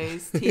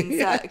 volcanoes, teen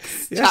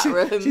sex, chat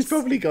rooms. She's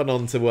probably gone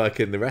on to work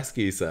in the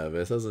rescue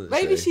service, hasn't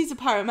she? Maybe she's a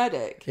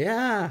paramedic.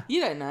 Yeah.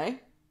 You don't know.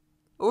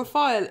 Or a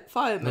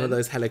fireman. One of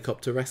those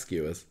helicopter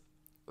rescuers.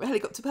 A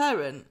helicopter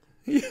parent.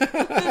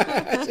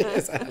 Yeah, she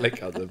is a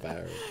helicopter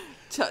parent.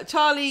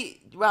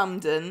 Charlie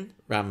Ramsden.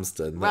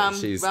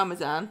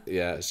 Ramadan.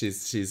 Yeah,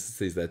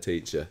 she's their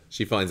teacher.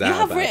 She finds out You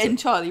have about written it.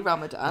 Charlie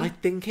Ramadan. I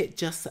think it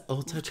just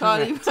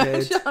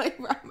auto-corrected. Charlie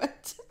Ramadan.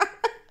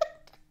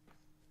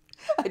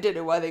 I don't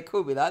know why they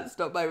call me that. It's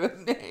not my real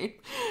name.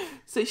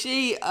 So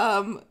she's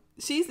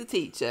the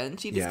teacher, and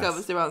she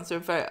discovers their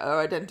answer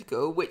are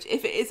identical, which,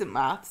 if it isn't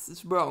maths,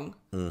 is wrong.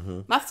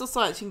 Mm-hmm. Maths or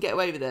science, you can get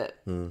away with it.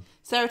 Mm.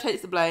 Sarah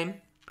takes the blame.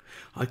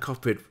 I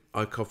copied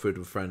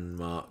a friend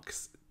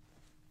Mark's.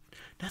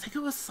 No, I think it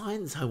was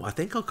science homework. I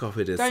think I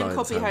copied his science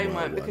homework. Don't copy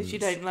homework because you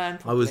don't learn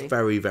properly. I was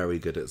very, very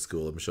good at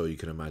school. I'm sure you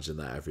can imagine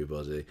that,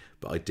 everybody.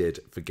 But I did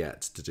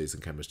forget to do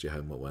some chemistry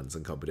homework once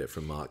and copied it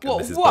from Mark.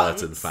 What, and Mrs.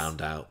 once? Burton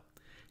found out.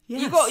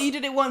 Yes. You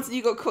did it once and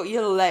you got caught.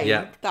 You're lame.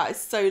 Yeah. That is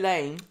so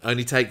lame.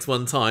 Only takes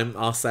one time.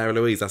 Ask Sarah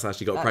Louise. That's how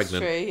she got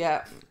pregnant. That's true,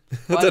 yeah.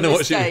 I don't know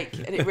what she...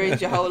 And it ruins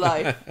your whole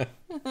life.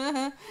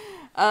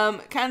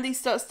 Candy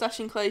starts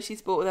stashing clothes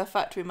she's bought with her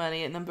factory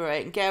money at number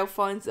 8, and Gail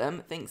finds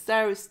them, thinks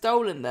Sarah's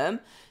stolen them.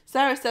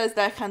 Sarah says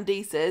they're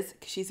Candice's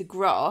because she's a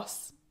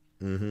grass,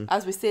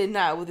 as we're seeing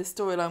now with the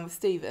storyline with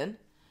Stephen.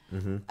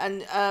 Mm-hmm.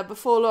 And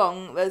before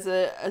long, there's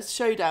a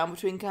showdown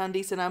between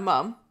Candice and her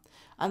mum,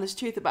 and the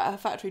truth about her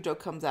factory job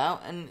comes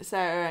out, and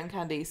Sarah and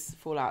Candice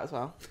fall out as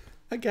well.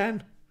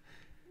 Again.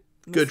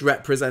 Good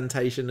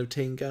representation of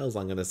teen girls,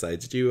 I'm going to say.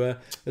 Did you?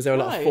 Was there a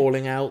lot of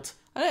falling out?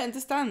 I don't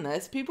understand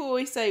this. People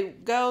always say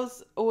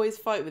girls always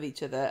fight with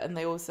each other, and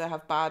they also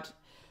have bad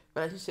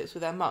relationships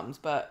with their mums,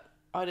 but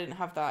I didn't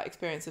have that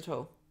experience at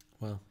all.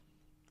 Well,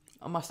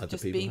 I must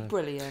just be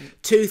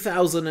brilliant.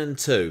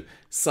 2002.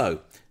 So,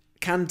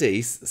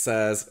 Candice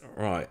says,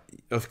 right,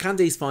 if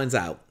Candice finds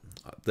out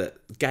that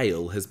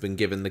Gail has been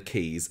given the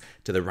keys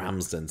to the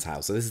Ramsden's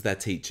house. So this is their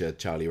teacher,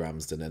 Charlie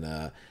Ramsden, and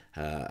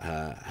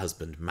her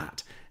husband,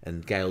 Matt.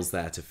 And Gail's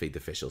there to feed the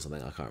fish or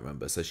something, I can't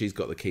remember. So she's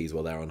got the keys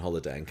while they're on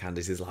holiday. And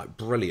Candice is like,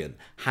 brilliant,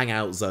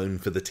 hangout zone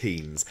for the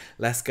teens.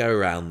 Let's go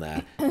around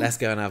there. Let's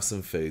go and have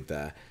some food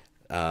there.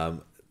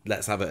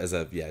 Let's have it as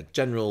a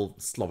general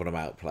slobbing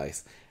about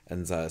place.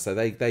 And so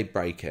they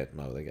break it.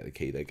 No, they get the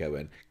key. They go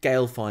in.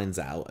 Gail finds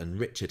out, and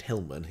Richard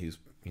Hillman, who's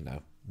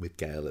with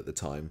Gail at the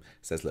time,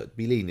 says, "Look,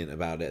 be lenient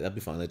about it. They'll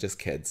be fine. They're just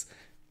kids."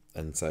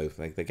 And so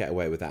they get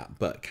away with that.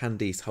 But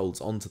Candice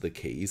holds onto the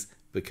keys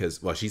because,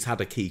 she's had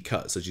a key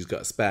cut, so she's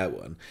got a spare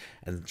one,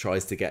 and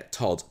tries to get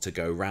Todd to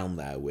go round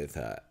there with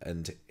her.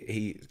 And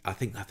I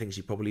think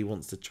she probably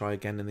wants to try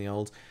again in the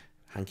old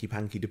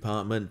hanky-panky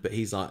department, but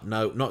he's like,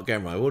 no, not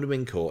going right. I would have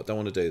been caught. Don't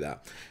want to do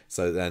that.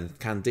 So then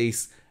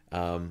Candice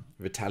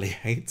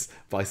retaliates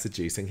by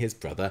seducing his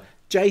brother,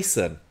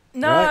 Jason.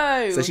 No!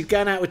 Right? So she's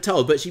going out with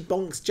Todd, but she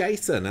bonks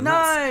Jason. And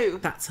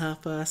that's her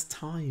first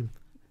time.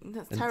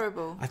 That's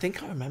terrible. I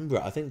think I remember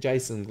it. I think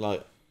Jason,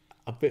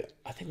 I think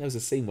there was a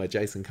scene where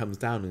Jason comes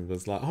down and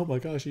was like, oh my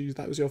gosh,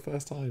 that was your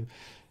first time.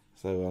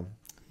 So,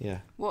 yeah.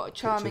 What a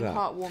charming,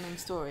 heartwarming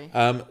story.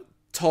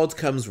 Todd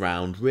comes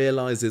round,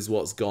 realises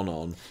what's gone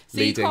on,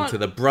 leading to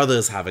the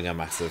brothers having a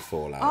massive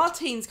fallout. Our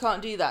teens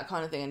can't do that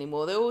kind of thing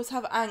anymore. They always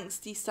have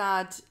angsty,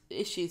 sad,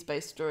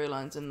 issues-based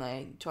storylines when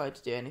they try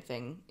to do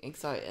anything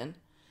exciting.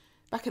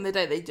 Back in the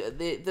day,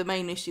 the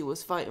main issue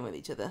was fighting with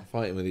each other.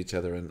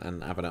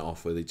 And having it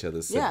off with each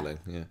other's sibling.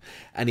 Yeah.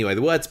 Anyway,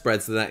 the word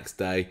spreads the next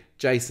day.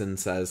 Jason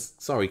says,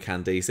 sorry,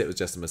 Candice, it was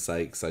just a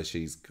mistake. So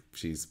she's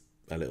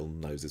her little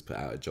nose is put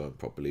out of joint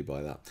properly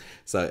by that.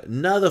 So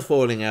another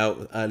falling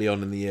out early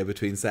on in the year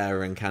between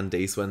Sarah and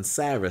Candice when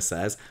Sarah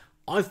says,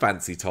 I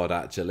fancy Todd,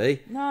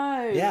 actually.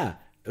 No. Yeah.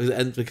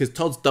 And because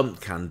Todd's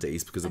dumped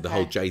Candice because of the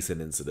whole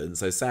Jason incident,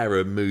 so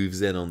Sarah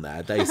moves in on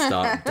there. They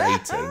start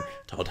dating.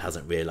 Todd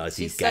hasn't realised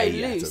he's gay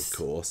yet, of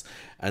course.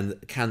 And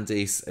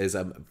Candice is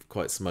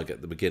quite smug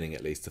at the beginning,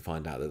 at least, to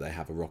find out that they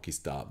have a rocky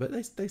start, but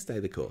they stay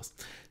the course.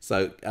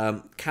 So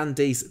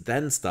Candice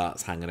then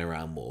starts hanging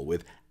around more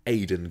with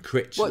Aidan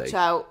Critchley. Watch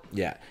out.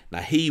 Yeah.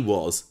 Now, he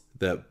was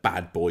the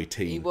bad boy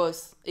teen. He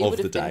was. He would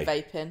have been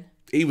vaping.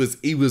 He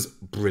was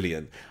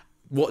brilliant.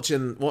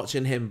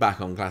 Watching him back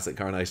on classic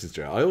Coronation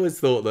Street, I always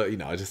thought that,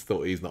 I just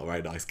thought he's not a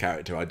very nice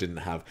character. I didn't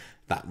have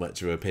that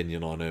much of an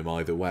opinion on him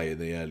either way in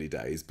the early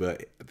days,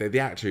 but the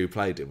actor who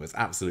played him was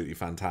absolutely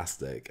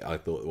fantastic. I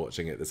thought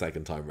watching it the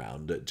second time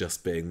round, at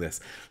just being this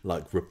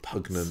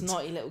repugnant,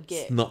 snotty little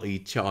git, snotty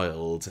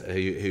child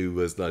who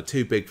was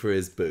too big for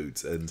his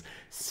boots and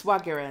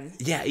swaggering.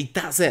 Yeah,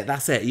 that's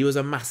it. He was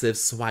a massive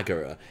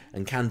swaggerer,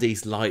 and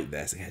Candice liked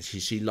this.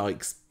 She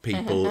likes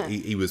people.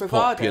 He was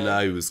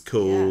popular. He was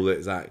cool. Yeah.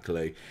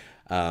 Exactly.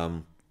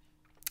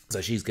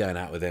 So she's going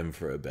out with him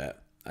for a bit.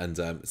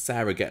 And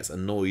Sarah gets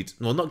annoyed.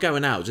 Well, not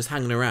going out, just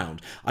hanging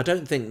around. I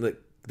don't think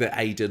that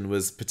Aidan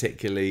was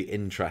particularly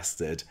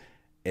interested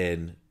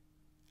in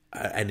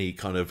any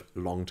kind of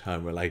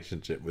long-term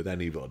relationship with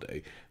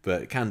anybody,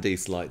 but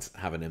Candice liked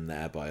having him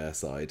there by her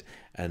side,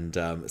 and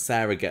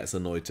Sarah gets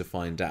annoyed to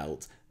find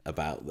out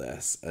about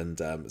this and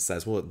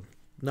says, well,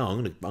 no,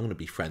 I'm gonna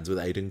be friends with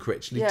Aidan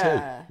Critchley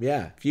too.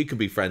 Yeah, if you can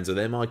be friends with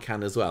him, I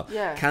can as well.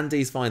 Yeah.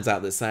 Candice finds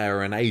out that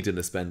Sarah and Aidan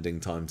are spending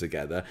time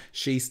together.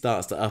 She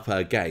starts to up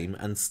her game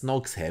and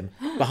snogs him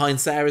behind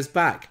Sarah's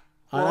back.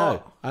 I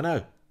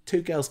know.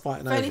 Two girls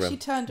fighting over him. She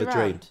turned the around.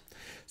 Dream.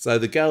 So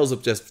the girls are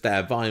just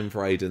there vying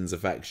for Aidan's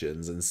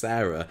affections, and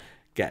Sarah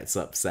gets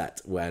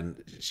upset when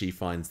she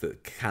finds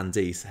that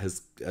Candice has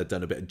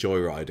done a bit of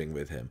joyriding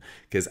with him,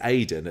 because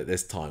Aidan at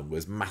this time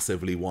was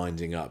massively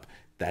winding up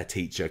their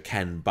teacher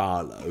Ken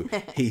Barlow.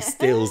 He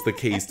steals the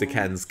keys to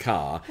Ken's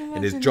car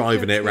and is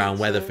driving it around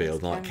Weatherfield,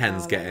 and like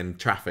Ken's getting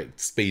traffic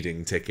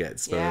speeding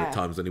tickets for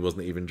times when he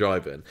wasn't even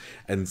driving.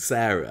 And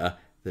Sarah,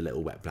 the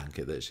little wet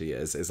blanket that she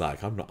is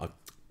like, I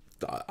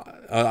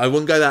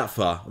wouldn't go that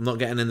far. I'm not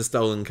getting in the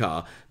stolen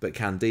car. But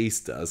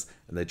Candice does,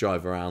 and they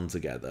drive around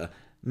together.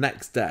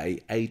 Next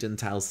day, Aidan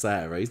tells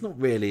Sarah he's not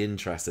really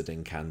interested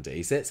in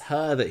Candice. It's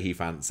her that he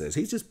fancies.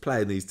 He's just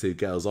playing these two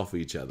girls off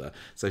each other.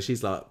 So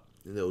she's like,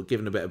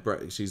 giving a bit of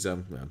break. She's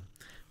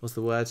what's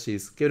the word?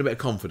 She's giving a bit of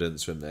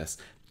confidence from this.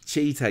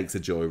 She takes a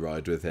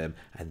joyride with him,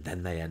 and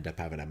then they end up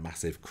having a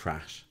massive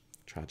crash.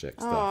 Tragic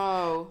stuff.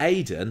 Oh.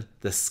 Aidan,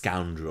 the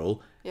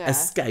scoundrel,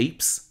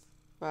 escapes.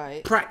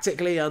 Right.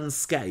 Practically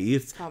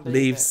unscathed,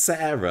 leaves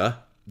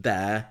Sarah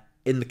there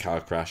in the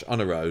car crash on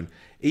her own.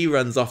 He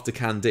runs off to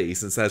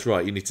Candice and says,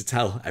 right, you need to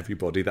tell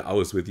everybody that I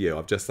was with you.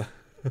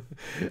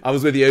 I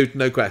was with you,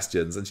 no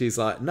questions. And she's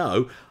like,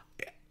 no,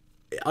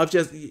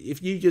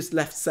 if you just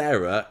left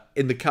Sarah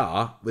in the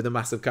car with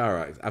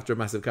after a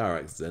massive car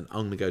accident,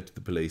 I'm going to go to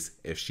the police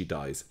if she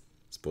dies.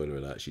 Spoiler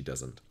alert, she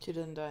doesn't. She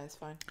doesn't die, it's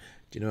fine.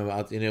 Do you know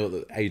what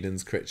Aidan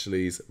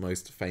Critchley's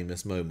most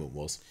famous moment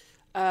was?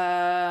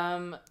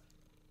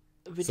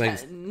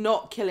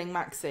 Not killing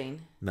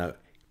Maxine. No.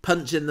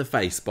 Punch in the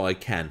face by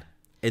Ken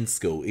in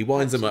school. He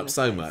winds him up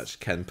so much.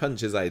 Ken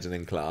punches Aidan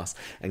in class,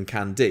 and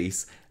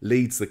Candice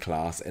leads the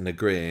class in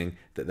agreeing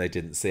that they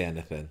didn't see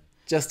anything.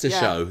 Just to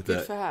show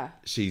that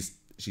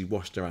she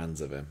washed her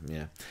hands of him.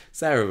 Yeah.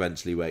 Sarah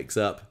eventually wakes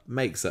up,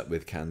 makes up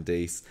with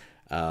Candice.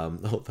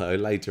 Although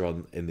later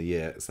on in the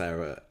year,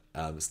 Sarah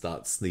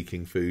starts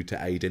sneaking food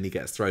to Aidan. He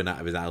gets thrown out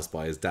of his house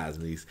by his dad,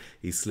 and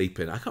he's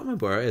sleeping. I can't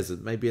remember where it is.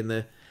 Maybe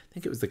I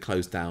think it was the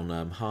closed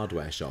down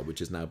hardware shop, which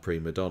is now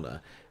Prima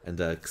Donna. And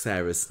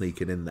Sarah's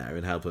sneaking in there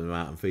and helping him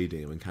out and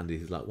feeding him. And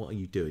Candice is like, what are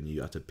you doing,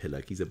 you utter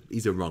pillock?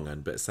 He's a wrong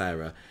un. But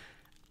Sarah,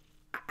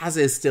 as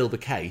is still the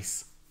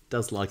case,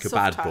 does like a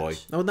bad boy.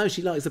 Oh, no,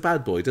 she likes a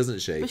bad boy, doesn't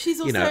she? But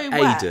she's also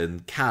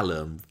Aidan,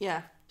 Callum,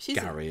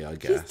 Gary, I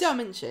guess. She's dumb,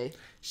 isn't she?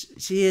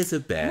 She is a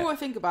bit. The more I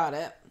think about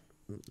it.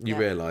 You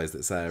realise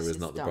that Sarah is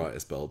not the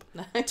brightest bulb.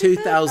 No.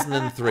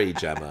 2003,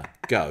 Gemma.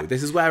 Go.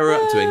 This is where we're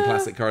up to in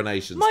classic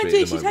Coronation Street at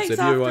the moment.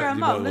 So you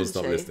might want to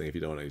stop listening if you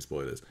don't want any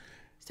spoilers.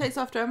 She takes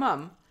after her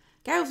mum.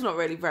 Gail's not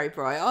really very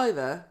bright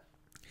either.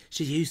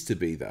 She used to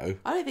be, though.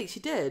 I don't think she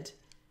did.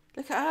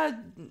 Look at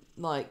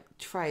her,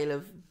 trail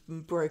of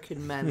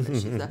broken men that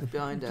she's left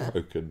behind her.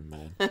 Broken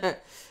men.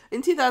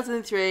 In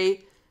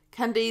 2003,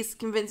 Candice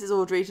convinces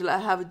Audrey to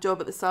let her have a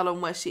job at the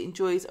salon where she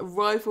enjoys a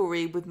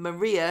rivalry with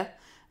Maria,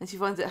 and she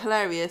finds it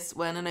hilarious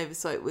when an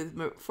oversight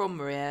from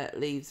Maria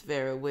leaves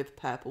Vera with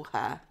purple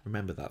hair.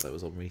 Remember that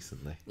was on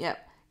recently.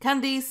 Yep.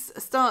 Candice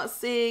starts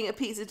seeing a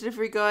pizza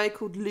delivery guy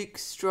called Luke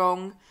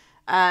Strong,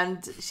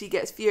 and she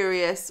gets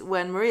furious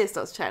when Maria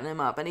starts chatting him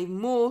up, and even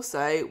more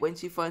so when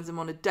she finds him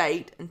on a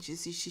date and she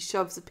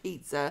shoves a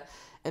pizza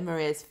in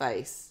Maria's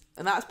face.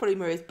 And that's probably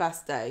Maria's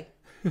best day.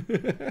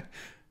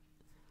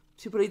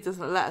 She probably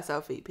doesn't let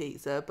herself eat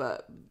pizza,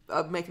 but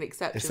I'd make an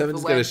exception. If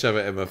someone's going to shove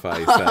it in my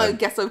face, I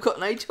guess I've got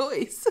no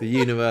choice. The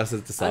universe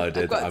has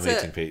decided that I'm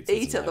eating pizza.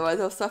 Eat, otherwise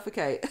I'll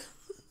suffocate.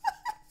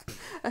 I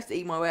have to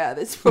eat my way out of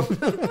this problem.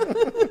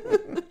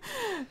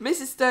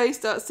 Mrs. Stowe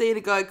starts seeing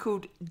a guy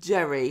called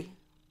Jerry.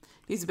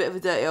 He's a bit of a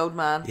dirty old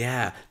man.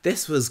 Yeah,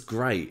 this was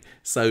great.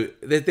 So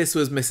this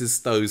was Mrs.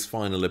 Stowe's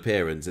final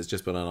appearance. It's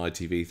just been on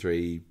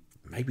ITV3,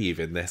 maybe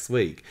even this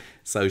week.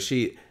 So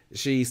she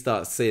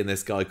starts seeing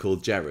this guy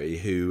called Jerry,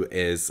 who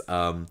is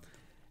a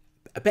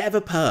bit of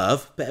a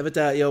perv, bit of a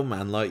dirty old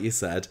man, like you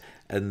said.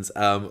 And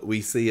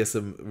we see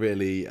some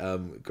really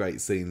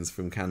great scenes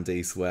from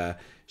Candice where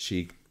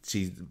she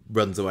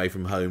runs away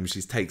from home.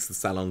 She takes the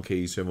salon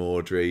keys from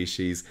Audrey.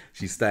 She's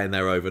staying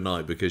there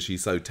overnight because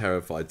she's so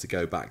terrified to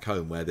go back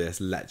home where this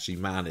lechy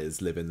man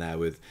is living there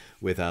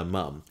with her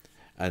mum.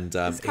 And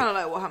it's kind of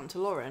like what happened to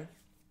Lauren.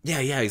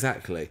 Yeah,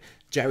 exactly.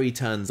 Jerry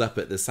turns up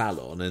at the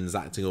salon and is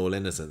acting all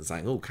innocent,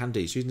 saying, "Oh,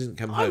 Candice, you didn't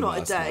come home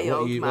last night.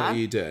 What are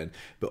you doing?"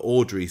 But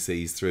Audrey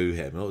sees through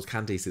him. And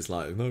Candice is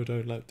like, "No,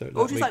 don't let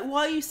Audrey's me." like,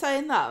 "Why are you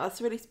saying that? That's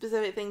a really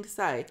specific thing to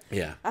say."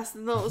 Yeah. That's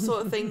not the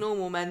sort of thing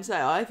normal men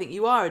say. I think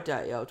you are a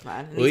dirty old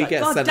man. And Well, he like,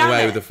 gets sent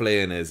away with a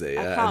flea in his ear.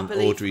 And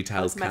Audrey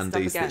tells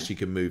Candice that she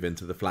can move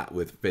into the flat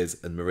with Fizz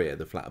and Maria,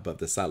 the flat above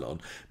the salon.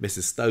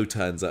 Mrs. Stowe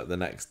turns up the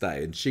next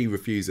day and she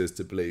refuses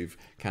to believe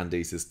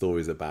Candice's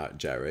stories about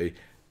Jerry,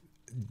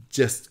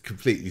 just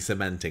completely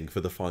cementing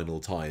for the final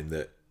time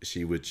that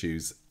she would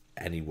choose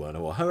anyone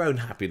or her own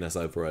happiness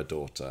over her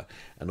daughter.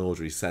 And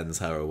Audrey sends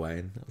her away,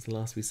 and that was the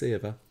last we see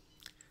of her.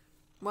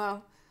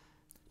 Well,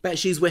 bet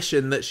she's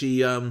wishing that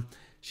she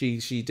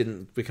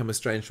didn't become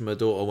estranged from her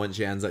daughter when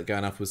she ends up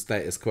going off with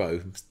status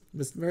quo.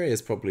 Miss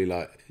Maria's probably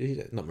like,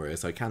 not Maria,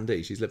 sorry,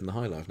 Candy. She's living the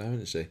high life now,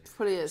 isn't she?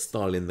 Probably is.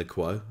 Styling the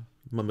quo.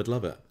 Mum would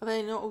love it. Are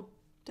they not all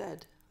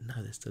dead? No,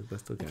 they're still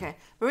going. Okay.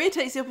 Maria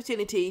takes the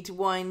opportunity to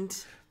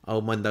wind... Oh,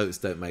 my notes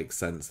don't make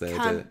sense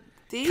there.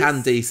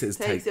 Candice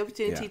takes the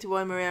opportunity to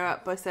wind Maria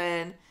up by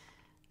saying,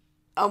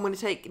 "I'm going to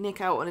take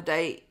Nick out on a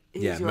date.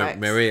 Who's your ex?"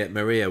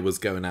 Maria was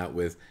going out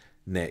with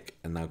Nick,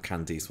 and now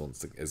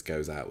Candice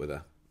goes out with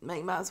her.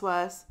 Make matters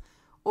worse,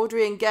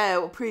 Audrey and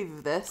Gail approve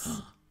of this.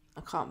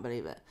 I can't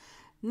believe it.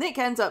 Nick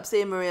ends up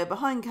seeing Maria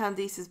behind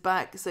Candice's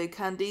back, so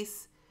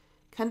Candice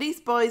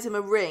buys him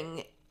a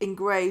ring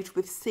engraved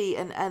with C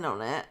and N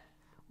on it,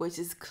 which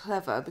is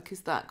clever because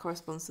that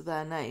corresponds to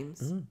their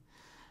names. Mm.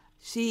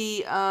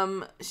 She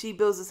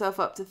builds herself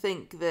up to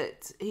think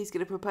that he's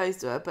going to propose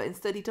to her, but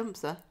instead he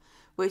dumps her,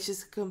 which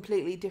is a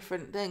completely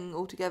different thing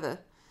altogether.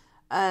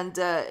 And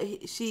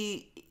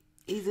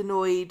he's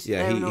annoyed.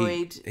 Yeah, they're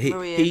annoyed.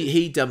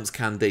 He dumps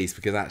Candice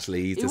because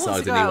actually he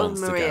decided he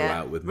wants to go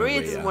out with Maria.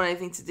 Maria doesn't want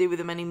anything to do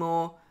with him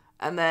anymore,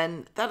 and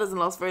then that doesn't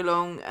last very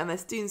long, and they're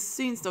soon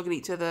snogging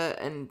each other,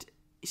 and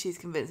she's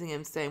convincing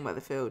him to stay in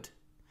Weatherfield.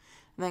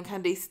 And then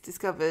Candice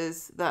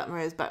discovers that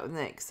Maria's back with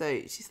Nick, so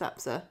she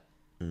slaps her.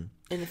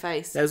 In the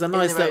face. There's a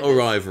nice little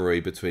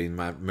rivalry between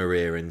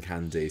Maria and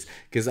Candice,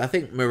 because I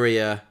think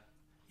Maria,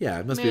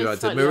 it must be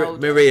right.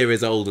 Maria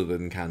is older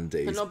than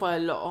Candice, but not by a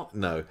lot.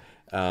 No,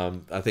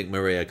 I think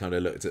Maria kind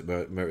of looked at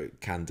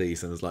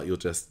Candice and was like, "You're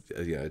just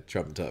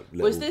trumped up little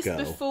girl." Was this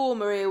before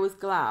Maria was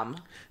glam?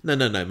 No.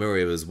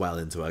 Maria was well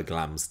into her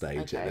glam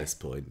stage at this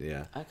point.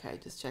 Yeah. Okay,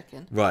 just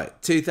checking. Right,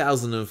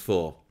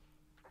 2004.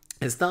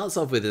 It starts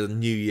off with a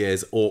New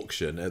Year's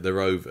auction at the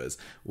Rovers,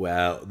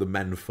 where the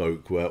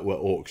menfolk were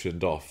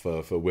auctioned off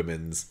for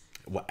women's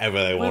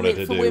whatever they wanted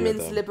to do. For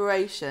women's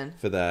liberation.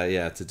 For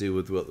their to do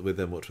with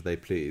them what they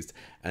pleased.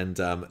 And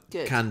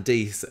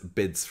Candice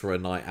bids for a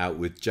night out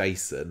with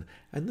Jason,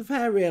 and the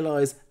pair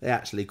realise they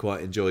actually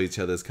quite enjoy each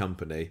other's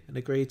company and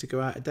agree to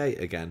go out a date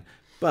again.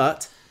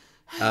 But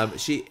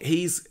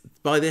he's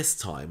by this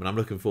time, and I'm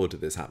looking forward to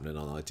this happening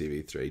on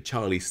ITV3,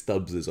 Charlie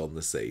Stubbs is on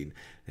the scene,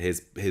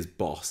 his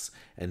boss,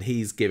 and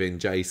he's giving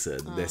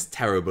Jason this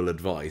terrible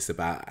advice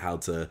about how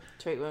to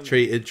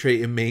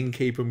treat him mean,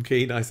 keep him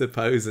keen, I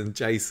suppose. And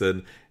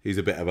Jason, who's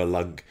a bit of a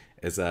lunk,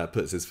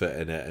 puts his foot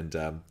in it,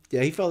 and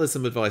he follows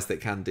some advice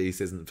that Candice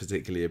isn't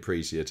particularly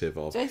appreciative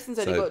of. Jason's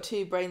only got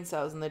 2 brain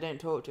cells and they don't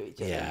talk to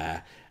each other.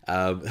 Yeah.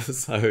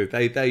 So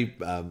they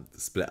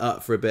split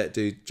up for a bit,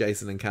 do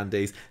Jason and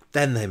Candice.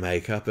 Then they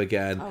make up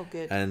again. Oh,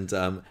 good. And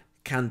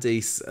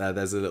Candice,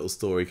 there's a little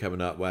story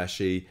coming up where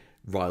she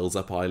riles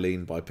up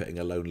Eileen by putting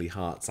a Lonely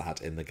Hearts ad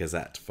in the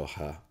Gazette for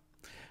her.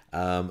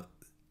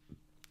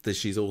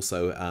 She's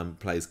also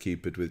plays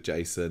Cupid with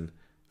Jason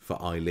for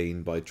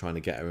Eileen by trying to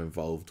get her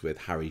involved with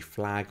Harry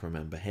Flagg,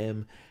 remember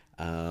him?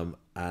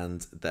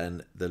 And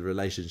then the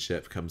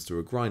relationship comes to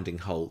a grinding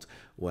halt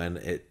when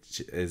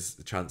it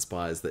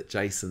transpires that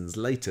Jason's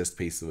latest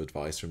piece of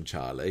advice from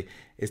Charlie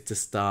is to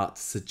start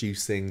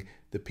seducing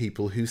the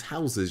people whose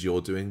houses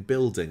you're doing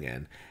building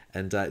in.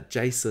 And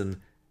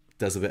Jason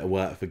does a bit of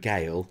work for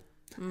Gail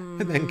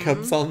and then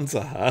comes on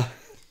to her.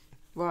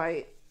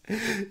 Right.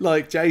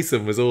 Like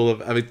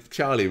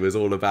Charlie was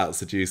all about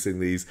seducing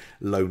these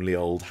lonely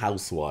old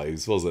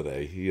housewives, wasn't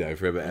he?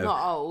 For a bit of...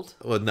 Not old.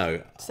 Well,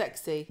 no.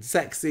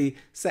 Sexy,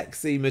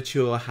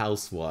 mature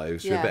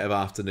housewives for a bit of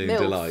afternoon Milfs.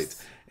 delight.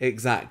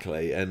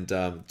 Exactly. And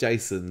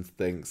Jason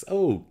thinks,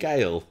 oh,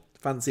 Gail,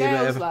 fancy Gail's a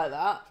bit of... like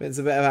that.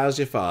 Fancy a bit of how's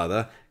your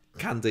father?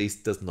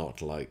 Candice does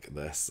not like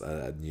this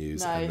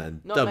news. No, and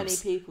then not many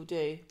people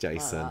do.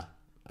 Jason, like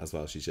as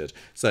well she should.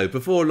 So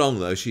before long,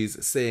 though,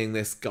 she's seeing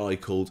this guy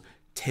called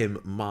Tim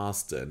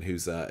Marston,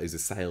 who's a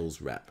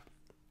sales rep,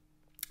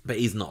 but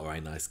he's not a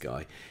very nice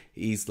guy.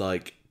 He's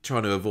like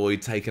trying to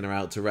avoid taking her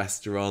out to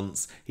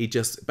restaurants. He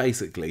just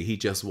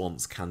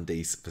wants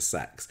Candice for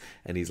sex,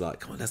 and he's like,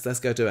 "Come on, let's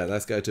go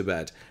to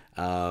bed.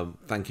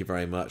 Thank you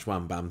very much,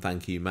 wham bam,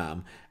 thank you,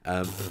 ma'am.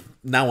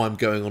 Now I'm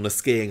going on a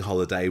skiing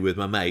holiday with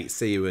my mate.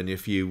 See you in a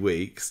few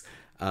weeks."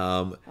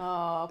 So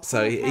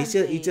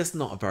he's just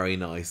not a very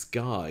nice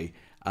guy.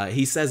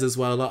 He says as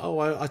well, like, "Oh,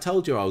 I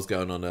told you I was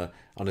going on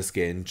a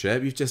skiing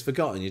trip. You've just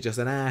forgotten. You're just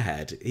an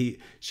airhead."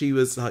 She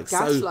was like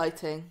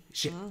gaslighting.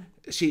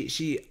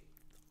 She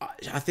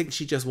I think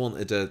she just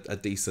wanted a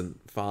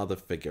decent father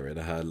figure in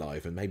her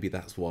life, and maybe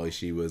that's why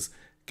she was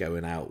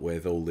going out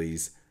with all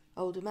these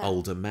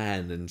older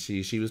men, and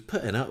she was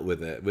putting up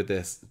with it, with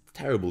this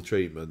terrible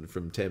treatment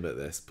from Tim at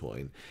this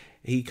point.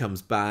 He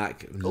comes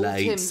back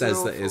late,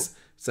 says that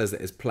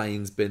his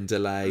plane's been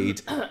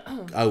delayed.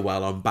 Oh,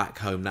 well, I'm back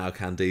home now,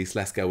 Candice.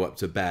 Let's go up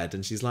to bed.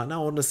 And she's like,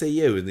 no, I want to see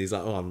you. And he's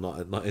like, oh, I'm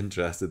not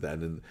interested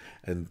then,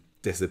 and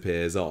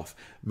disappears off.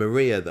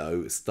 Maria,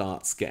 though,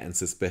 starts getting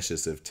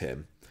suspicious of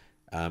Tim.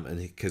 And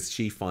because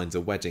she finds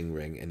a wedding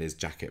ring in his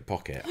jacket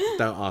pocket.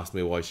 Don't ask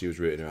me why she was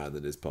rooting around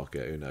in his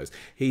pocket. Who knows?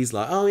 He's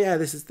like, oh yeah,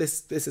 this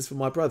is for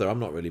my brother. I'm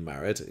not really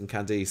married. And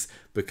Candice,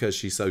 because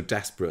she's so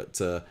desperate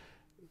to,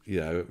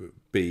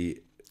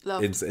 be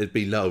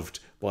loved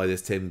by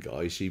this Tim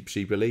guy, she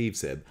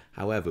believes him.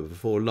 However,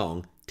 before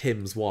long,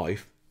 Tim's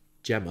wife,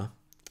 Gemma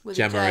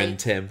and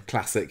Tim,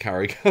 classic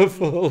Carrie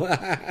couple.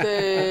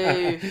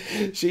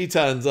 She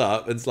turns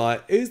up and's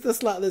like, who's the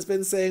slut that's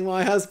been seeing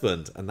my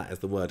husband? And that is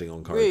the wording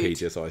on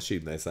Coropedia, so I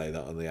assume they say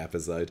that on the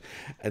episode.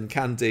 And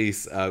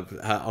Candice,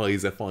 her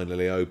eyes are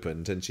finally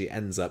opened, and she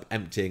ends up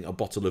emptying a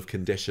bottle of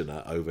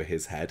conditioner over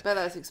his head. But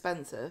that's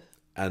expensive.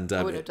 And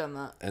I wouldn't have done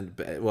that.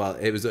 And well,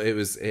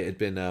 it had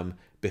been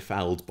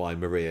befouled by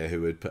Maria,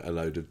 who had put a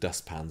load of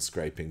dustpan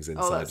scrapings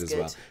inside as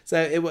well.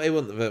 So it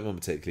wasn't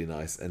particularly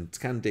nice. And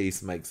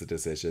Candice makes a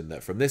decision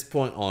that from this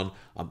point on,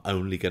 I'm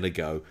only going to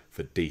go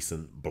for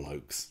decent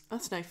blokes.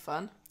 That's no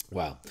fun.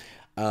 Well,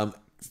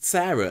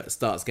 Sarah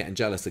starts getting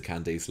jealous of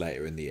Candice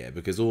later in the year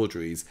because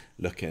Audrey's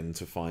looking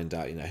to find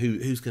out,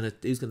 who's gonna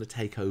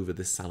take over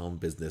this salon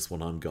business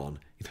when I'm gone.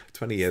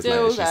 20 years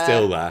later, she's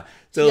still there.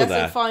 She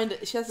hasn't found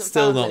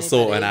anybody.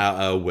 Sorting out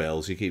her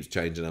will. She keeps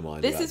changing her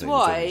mind. This is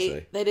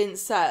why they didn't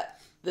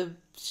set the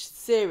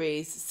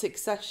series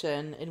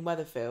Succession in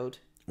Weatherfield.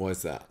 Why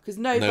is that? Because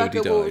no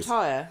bugger will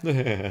retire.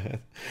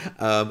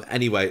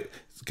 Anyway,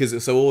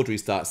 so Audrey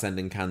starts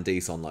sending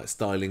Candice on like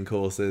styling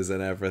courses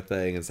and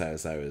everything, and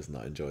Sarah's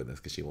not enjoying this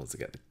because she wants to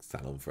get the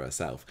salon for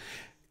herself.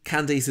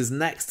 Candice's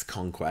next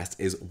conquest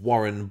is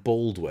Warren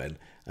Baldwin,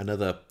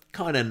 another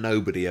kind of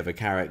nobody of a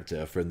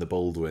character from the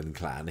Baldwin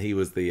clan. He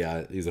was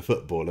he's a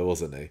footballer,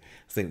 wasn't he? I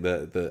think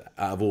the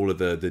out of all of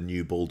the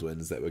new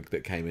Baldwins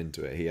that came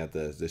into it, he had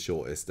the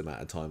shortest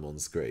amount of time on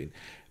screen.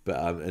 But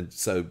and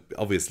so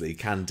obviously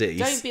Candice,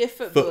 don't be a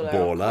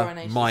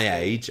footballer my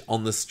age,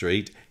 on the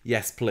street.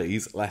 Yes,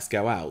 please, let's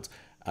go out.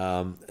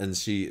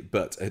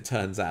 But it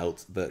turns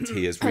out that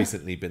he has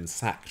recently been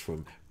sacked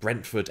from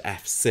Brentford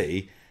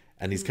FC,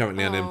 and he's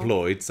currently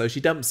unemployed. So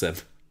she dumps him.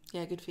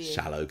 Yeah, good for you.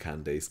 Shallow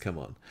Candice, come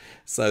on.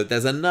 So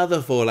there's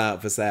another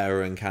fallout for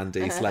Sarah and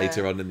Candice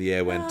later on in the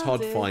year when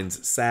Todd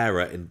finds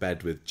Sarah in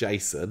bed with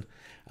Jason.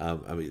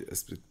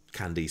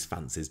 Candice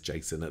fancies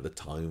Jason at the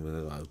time.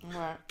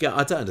 Right.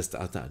 I don't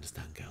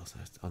understand girls,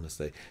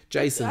 honestly.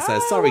 Jason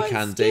says, sorry,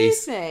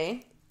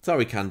 Candice.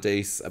 Sorry,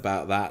 Candice,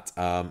 about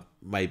that.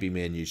 Maybe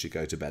me and you should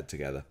go to bed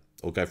together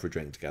or go for a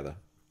drink together.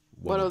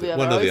 One or the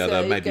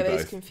other, maybe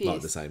both, not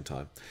at the same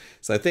time.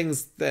 So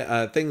things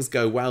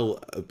go well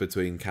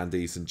between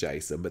Candice and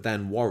Jason, but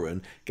then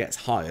Warren gets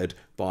hired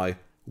by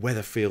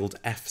Weatherfield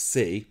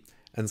FC,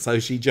 and so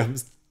she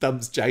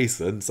dumps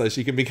Jason so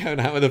she can be going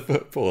out with a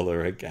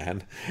footballer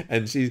again.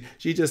 And she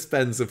just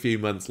spends a few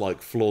months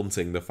like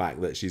flaunting the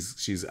fact that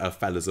she's a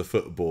fella's a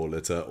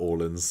footballer to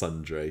all and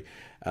sundry.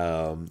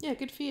 Yeah,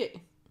 good for you.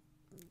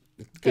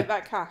 Get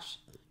that cash.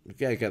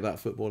 Yeah, get that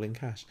footballing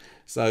cash.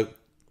 So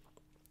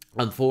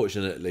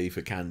unfortunately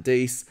for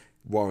Candice,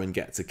 Warren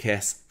gets a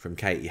kiss from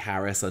Katie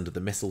Harris under the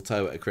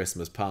mistletoe at a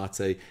Christmas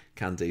party.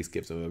 Candice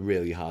gives him a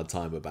really hard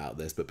time about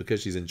this, but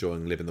because she's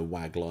enjoying living the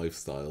wag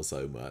lifestyle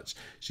so much,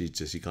 she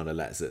kind of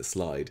lets it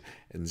slide,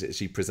 and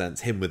she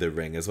presents him with a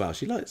ring as well.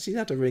 She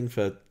had a ring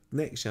for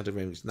Nick, she had a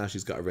ring, now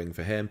she's got a ring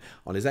for him.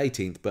 On his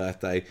 18th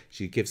birthday,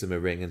 she gives him a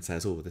ring and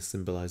says, oh, this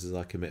symbolises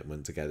our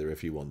commitment together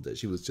if you want it.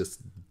 She was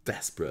just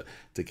desperate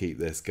to keep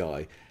this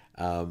guy.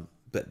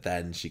 But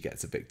then she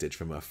gets evicted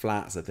from her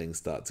flat, so things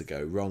start to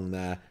go wrong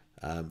there.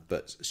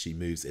 But she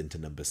moves into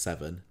number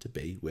 7 to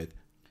be with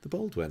the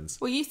Baldwins.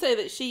 Well, you say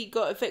that she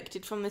got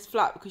evicted from this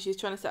flat because she was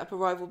trying to set up a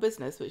rival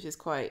business, which is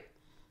quite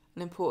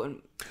an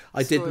important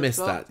I did miss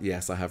that.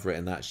 Yes, I have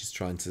written that. She's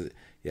trying to,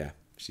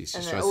 she's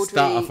trying Audrey to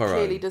start off her own.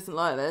 Clearly doesn't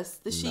like this.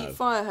 Does she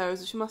fire her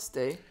as she must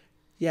do?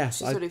 Yes.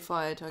 She's already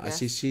fired, I guess.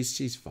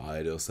 She's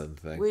fired or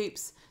something.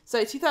 Whoops.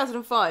 So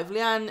 2005,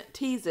 Leanne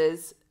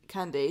teases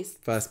Candice.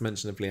 First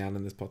mention of Leanne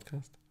in this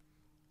podcast.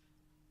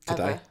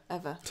 Today.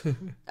 Ever.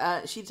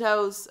 She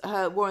tells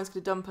her Warren's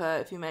going to dump her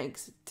if he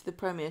makes it to the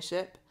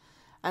Premiership.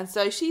 And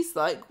so she's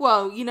like,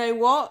 well, you know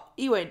what?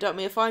 He won't dump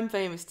me if I'm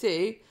famous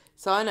too.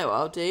 So I know what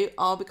I'll do.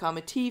 I'll become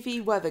a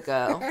TV weather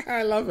girl.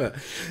 I love it.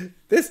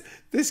 This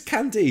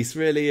Candice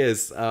really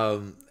is.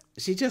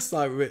 She just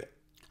like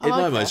in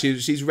my mind,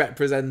 she's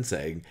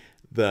representing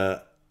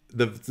the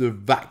the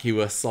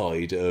vacuous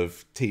side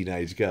of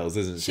teenage girls,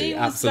 isn't she? She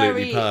was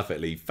Absolutely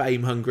perfectly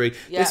fame hungry.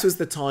 Yeah. This was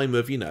the time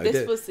of,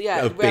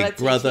 of Big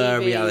Brother,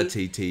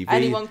 reality TV.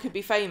 Anyone could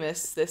be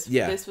famous. This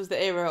was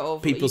the era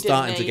of people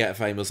starting to get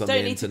famous on the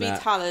internet. Don't need to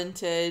be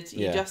talented.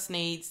 You just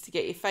need to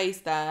get your face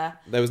there.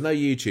 There was no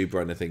YouTube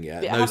or anything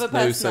yet.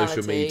 No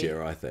social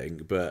media, I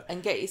think.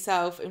 And get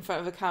yourself in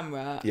front of a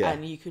camera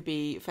and you could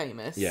be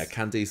famous. Yeah,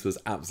 Candice was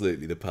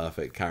absolutely the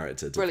perfect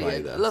character to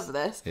play this. I love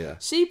this. Yeah.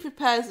 She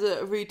prepares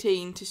a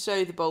routine to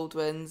show the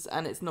Baldwins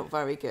and it's not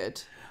very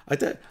good. I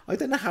don't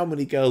know how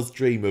many girls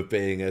dream of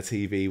being a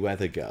TV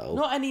weather girl.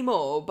 Not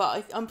anymore,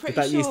 but I'm pretty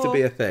sure that used to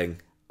be a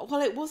thing.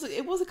 Well, it was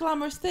a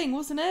glamorous thing,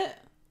 wasn't it?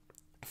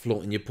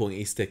 Flaunting your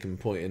pointy stick and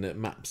pointing at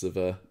maps of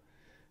the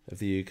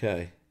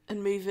UK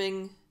and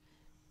moving.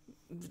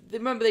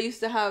 Remember, it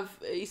used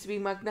to be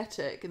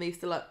magnetic, and they used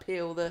to like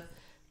peel the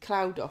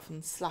cloud off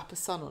and slap a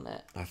sun on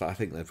it. I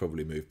think they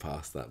probably moved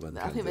past that.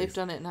 I think they've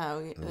done it now.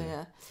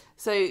 Yeah.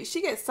 So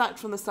she gets sacked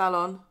from the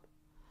salon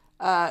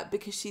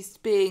because she's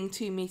being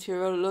too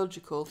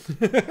meteorological.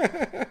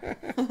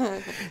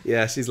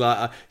 Yeah, she's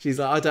like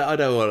I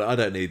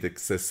don't need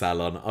the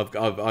salon.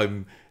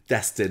 I'm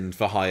destined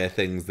for higher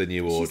things than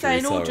you, Audrey. She's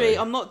saying, Audrey,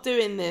 I'm not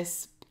doing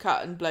this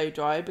cut and blow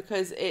dry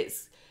because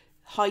it's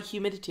high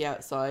humidity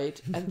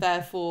outside and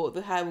therefore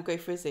the hair will go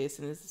frizzy as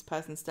soon as this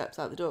person steps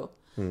out the door.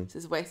 So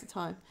it's a waste of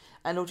time.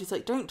 And Audrey's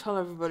like, don't tell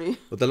everybody.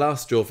 Well, the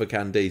last straw for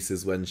Candice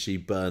is when she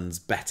burns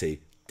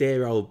Betty,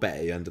 dear old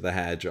Betty, under the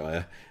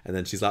hairdryer. And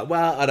then she's like,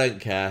 well, I don't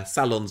care.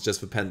 Salon's just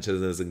for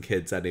pensioners and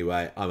kids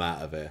anyway. I'm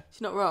out of here.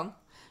 She's not wrong.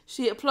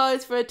 She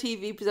applies for a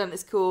TV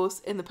presenter's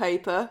course in the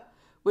paper,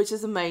 which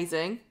is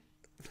amazing.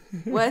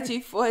 Where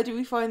do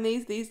we find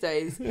these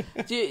days?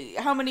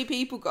 How many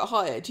people got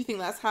hired? Do you think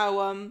that's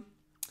how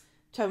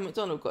Trevor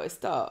McDonald got his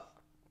start?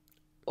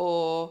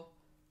 Or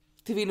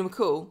Davina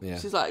McCall? Yeah.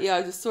 She's like,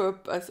 I just saw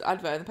an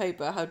advert in the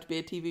paper how to be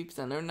a TV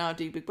presenter and now I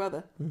do Big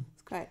Brother.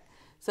 It's great.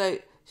 So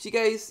she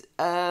goes,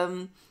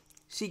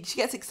 she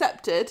gets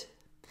accepted.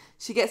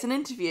 She gets an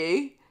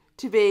interview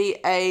to be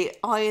a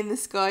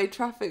eye-in-the-sky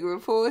traffic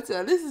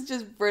reporter. This is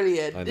just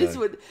brilliant.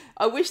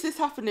 I wish this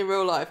happened in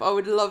real life. I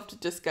would love to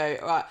just go,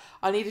 right,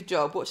 I need a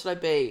job. What should I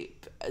be?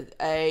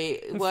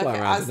 Work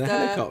at Asda. In a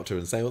helicopter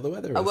and say what the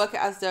weather is. I work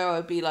at Asda, or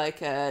I'd be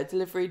like a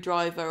delivery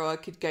driver, or I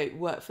could go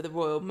work for the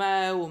Royal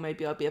Mail, or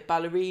maybe I'd be a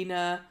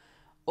ballerina,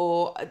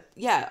 or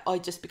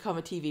I'd just become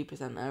a TV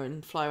presenter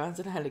and fly around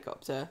in a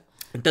helicopter.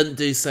 It doesn't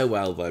do so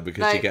well, though,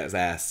 because she gets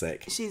air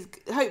sick. She's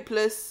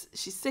hopeless.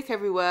 She's sick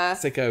everywhere.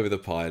 Sick over the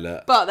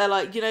pilot. But they're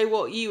like, you know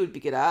what you would be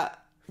good at?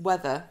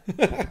 Weather.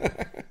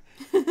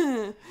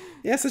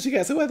 Yeah, so she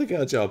gets a weather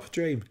girl job.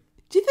 Dream.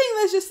 Do you think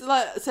there's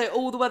just so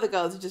all the weather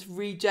girls would just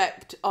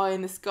reject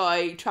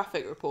eye-in-the-sky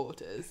traffic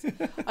reporters?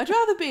 I'd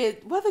rather be a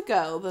weather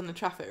girl than a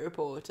traffic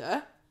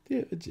reporter.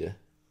 Yeah, would you?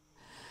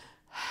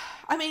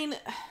 I mean,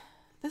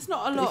 there's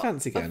not a lot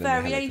of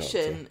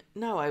variation.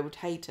 No, I would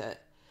hate it.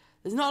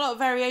 There's not a lot of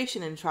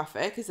variation in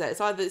traffic, is there?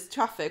 It's either it's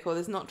traffic or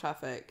there's not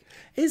traffic.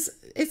 Is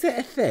it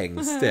a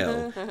thing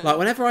still? Like,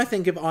 whenever I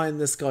think of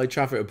eye-in-the-sky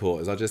traffic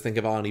reporters, I just think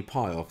of Arnie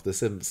Pye off The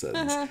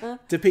Simpsons.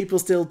 Do people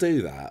still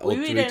do that? Or do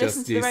we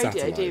just use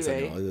satellites?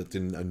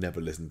 I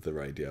never listened to the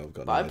radio. I've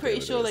got no idea. I'm pretty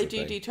sure they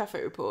do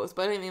traffic reports,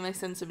 but I don't think they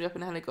send somebody up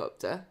in a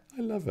helicopter.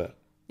 I love it.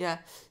 Yeah.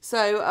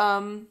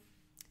 So,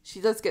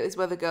 she does get this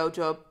weather girl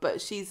job, but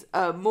she's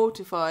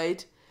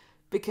mortified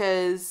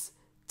because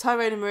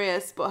Tyrone and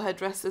Maria spot her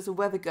dressed as a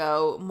weather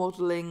girl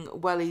modelling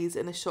wellies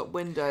in a shop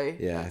window.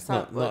 Yeah, it's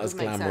not as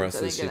glamorous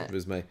as she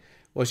was made.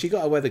 Well, she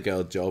got a weather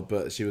girl job,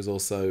 but she was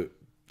also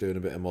doing a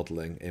bit of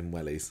modelling in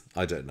wellies.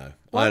 I don't know.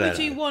 Why would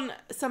you want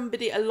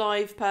a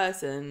live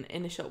person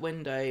in a shop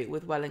window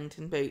with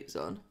Wellington boots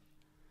on?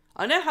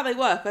 I know how they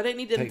work. I don't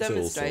need them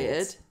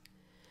demonstrated.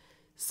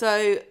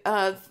 So,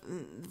 for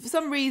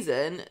some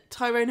reason,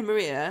 Tyrone and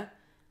Maria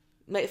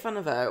make fun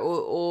of her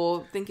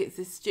or think it's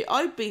this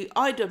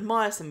I'd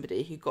admire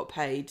somebody who got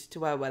paid to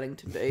wear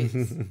Wellington boots.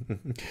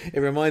 It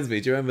reminds me,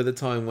 do you remember the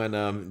time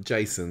when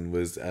Jason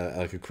was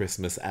like a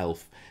Christmas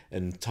elf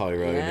and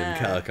Tyrone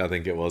and Kirk, I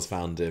think it was,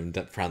 found him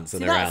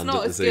prancing around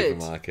at the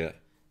supermarket?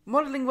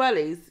 Modelling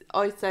wellies,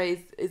 I'd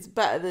say, is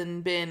better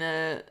than being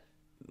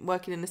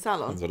working in a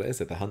salon. That's what it is.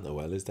 The Hunter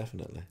wellies,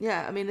 definitely.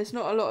 Yeah, I mean, there's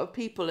not a lot of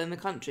people in the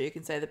country who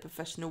can say they're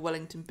professional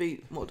Wellington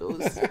boot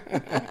models.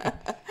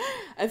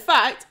 In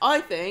fact, I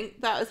think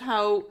that was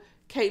how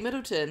Kate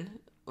Middleton,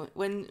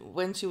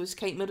 when she was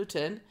Kate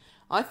Middleton,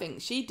 I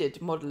think she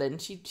did modelling.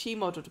 She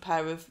modelled a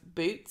pair of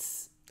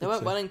boots. They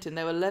weren't Wellington,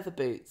 they were leather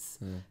boots.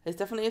 Yeah. There's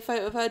definitely a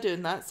photo of her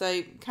doing that.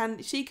 So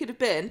Candice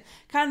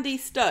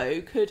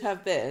Stowe could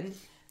have been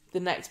the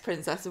next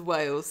Princess of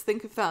Wales.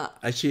 Think of that.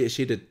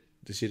 She'd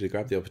have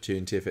grabbed the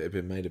opportunity if it had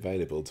been made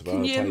available to her.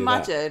 Can you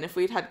imagine if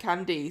we'd had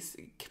Princess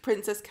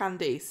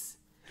Candice?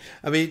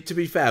 I mean, to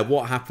be fair,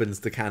 what happens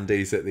to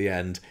Candice at the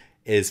end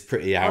is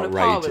pretty outrageous. On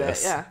a par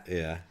with it,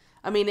 yeah.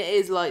 I mean, it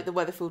is like the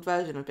Weatherfield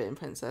version of being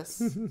Princess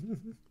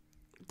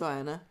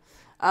Diana.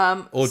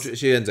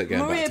 She ends up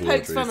going Maria back to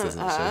pokes Audrey's,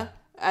 fun at her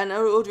And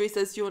Audrey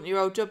says, do you want your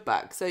old job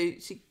back? So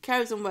she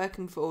carries on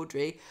working for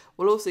Audrey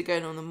while also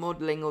going on the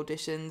modelling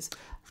auditions.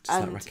 Just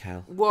and like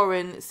Raquel.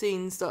 Warren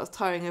soon starts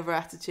tiring of her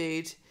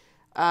attitude.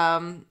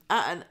 At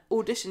an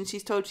audition,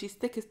 she's told she's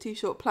thick as 2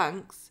 short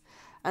planks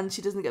and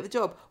she doesn't get the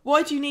job.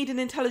 Why do you need an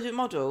intelligent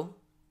model?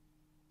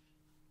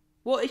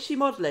 What is she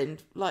modelling?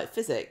 Like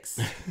physics?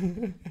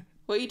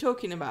 What are you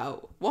talking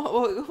about?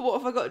 What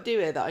have I got to do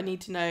here that I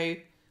need to know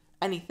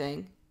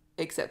anything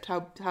except how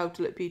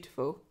to look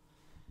beautiful?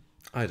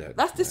 I don't know.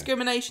 That's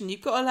discrimination.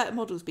 You've got to let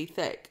models be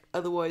thick.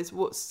 Otherwise,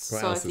 what's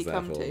society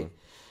come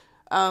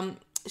to?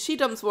 She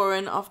dumps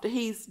Warren after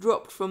he's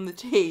dropped from the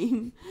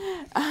team.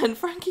 And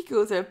Frankie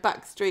calls her a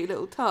backstreet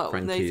little tart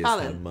with no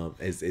talent.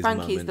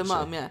 Frankie's the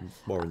mum, yeah.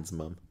 Warren's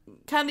mum.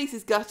 Candice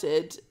is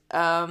gutted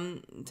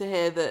to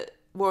hear that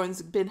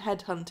Warren's been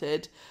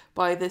headhunted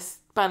by this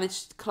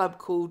Spanish club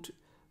called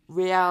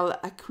Real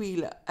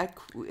Aquila. I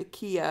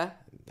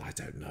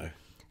don't know.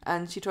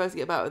 And she tries to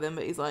get back with him,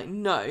 but he's like,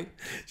 no.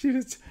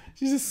 She's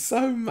just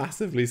so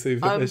massively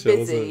superficial, I'm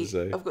busy. Wasn't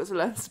she? I've got to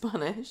learn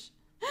Spanish.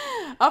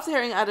 After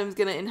hearing Adam's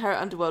going to inherit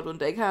Underworld one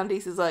day,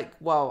 Candice is like,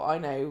 well, I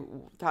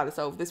know how to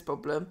solve this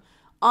problem.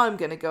 I'm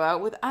going to go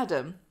out with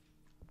Adam.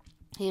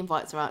 He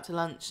invites her out to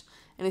lunch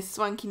in his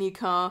swanky new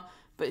car,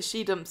 but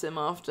she dumps him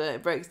after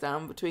it breaks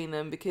down between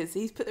them because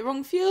he's put the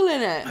wrong fuel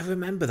in it. I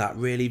remember that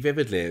really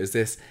vividly. It was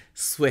this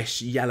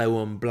swish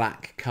yellow and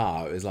black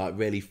car. It was like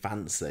really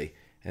fancy.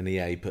 And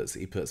he puts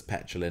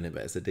petrol in it,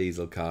 but it's a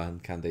diesel car.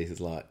 And Candice is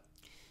like,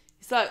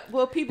 it's like,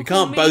 well, people we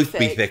can't call me both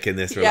be thick in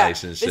this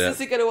relationship. This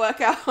isn't going to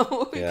work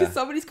out because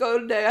somebody's got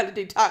to know how to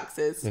do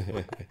taxes. Who'd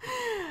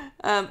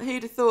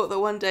have thought that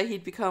one day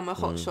he'd become a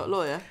hotshot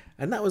lawyer?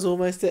 And that was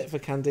almost it for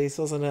Candice,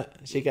 wasn't it?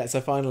 She gets her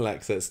final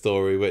exit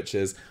story, which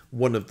is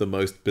one of the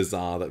most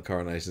bizarre that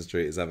Coronation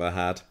Street has ever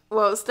had.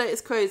 Well,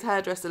 Status Quo's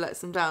hairdresser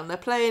lets them down. They're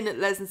playing at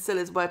Les and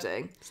Scylla's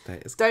wedding.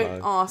 Status Quo.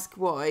 Don't ask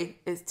why.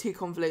 It's too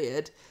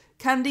convoluted.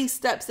 Candice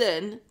steps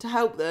in to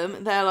help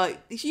them. They're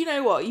like, you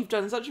know what? You've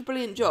done such a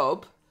brilliant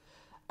job.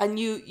 And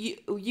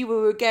you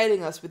were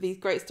regaling us with these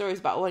great stories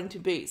about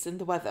Wellington boots and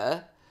the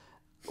weather.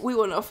 We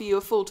want to offer you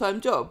a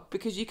full-time job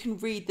because you can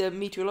read the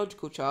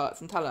meteorological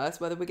charts and tell us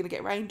whether we're going to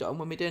get rained on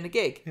when we're doing a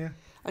gig. Yeah.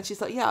 And she's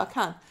like, yeah, I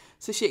can.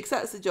 So she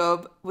accepts the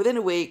job. Within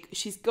a week,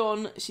 she's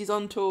gone. She's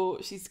on tour.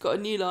 She's got a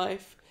new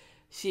life.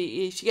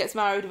 She gets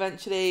married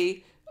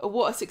eventually.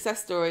 What a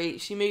success story.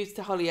 She moves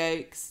to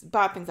Hollyoaks.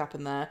 Bad things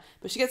happen there.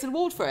 But she gets an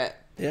award for it.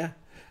 Yeah.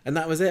 And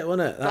that was it,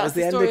 wasn't it? That was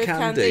the end of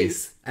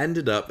Candice.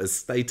 Ended up as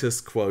Status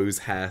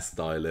Quo's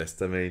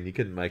hairstylist. I mean, you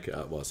couldn't make it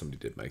up. Well, somebody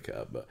did make it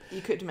up, but... You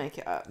could make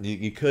it up.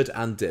 You could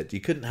and did. You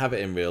couldn't have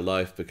it in real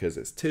life because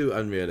it's too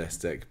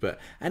unrealistic. But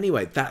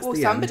anyway, that's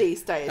the somebody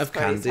end of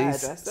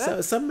Candice. So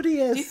somebody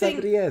is.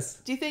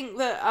 Do you think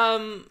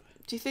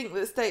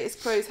that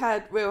Status Quo's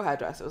real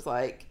hairdresser was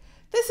like,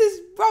 this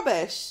is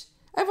rubbish?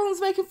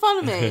 Everyone's making fun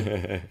of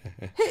me.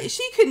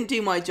 She couldn't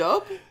do my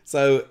job.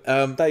 So,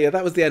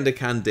 that was the end of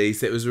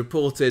Candice. It was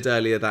reported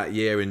earlier that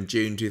year in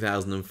June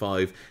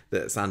 2005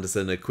 that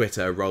Sanderson had quit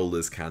her role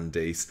as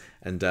Candice.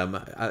 And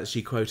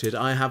she quoted,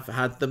 I have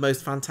had the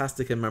most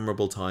fantastic and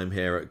memorable time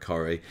here at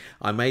Corrie.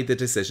 I made the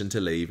decision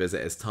to leave as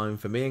it is time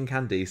for me and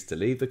Candice to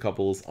leave the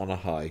cobbles on a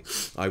high.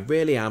 I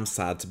really am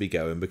sad to be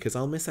going because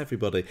I'll miss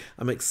everybody.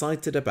 I'm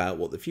excited about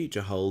what the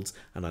future holds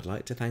and I'd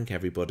like to thank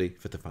everybody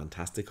for the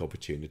fantastic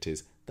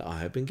opportunities that I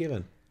have been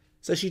given.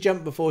 So she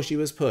jumped before she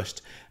was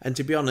pushed. And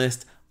to be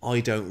honest, I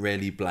don't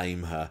really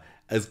blame her.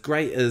 As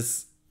great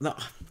as... No,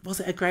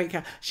 was it a great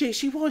character?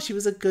 She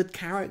was a good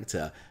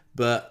character.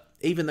 But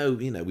even though,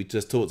 we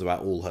just talked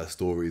about all her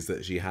stories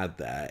that she had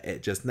there,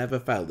 it just never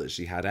felt that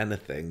she had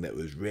anything that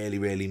was really,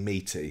 really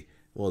meaty,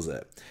 was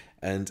it?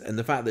 And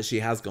the fact that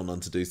she has gone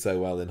on to do so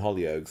well in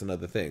Hollyoaks and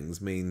other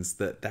things means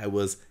that there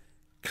was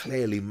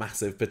clearly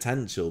massive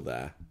potential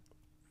there.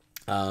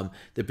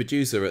 The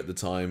producer at the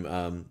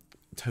time...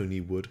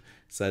 Tony Wood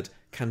said,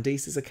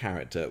 Candice is a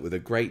character with a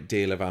great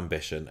deal of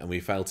ambition and we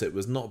felt it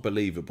was not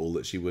believable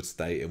that she would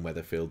stay in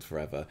Weatherfield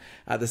forever.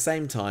 At the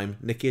same time,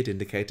 Nikki had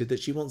indicated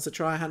that she wants to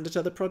try a hand at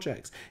other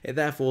projects. It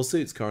therefore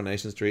suits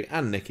Coronation Street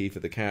and Nikki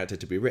for the character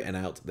to be written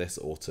out this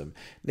autumn.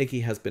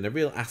 Nikki has been a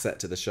real asset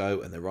to the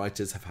show and the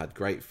writers have had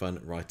great fun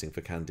writing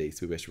for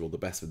Candice. We wish her all the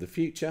best for the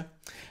future.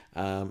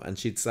 And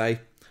she'd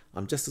say,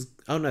 I'm just as...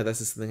 Oh no, this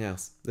is something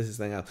else.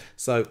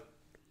 So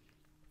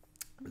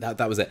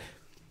that was it.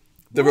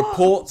 The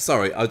report,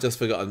 sorry, I just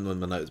forgotten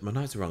my notes. My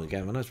notes are wrong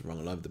again. My notes are wrong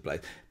all over the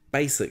place.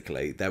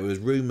 Basically, there was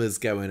rumours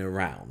going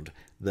around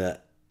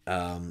that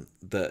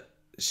that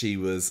she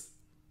was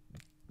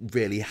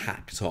really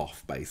hacked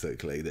off,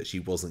 basically, that she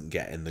wasn't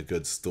getting the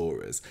good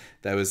stories.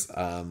 There was,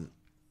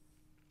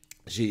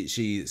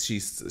 she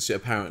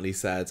apparently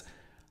said,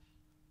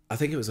 I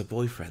think it was a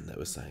boyfriend that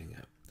was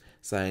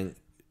saying,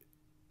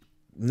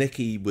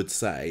 Nikki would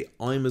say,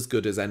 I'm as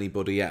good as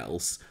anybody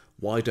else.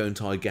 Why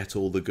don't I get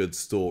all the good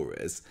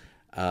stories?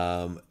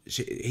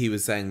 He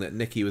was saying that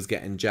Nikki was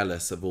getting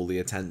jealous of all the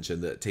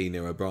attention that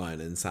Tina O'Brien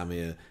and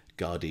Samia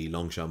Gardi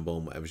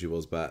Longchambon, whatever she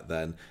was back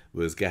then,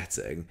 was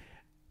getting.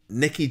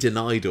 Nikki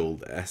denied all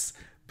this,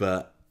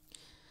 but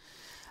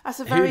That's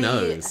a very... Who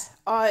knows?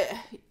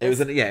 It was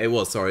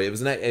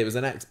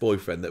an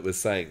ex-boyfriend that was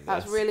saying this.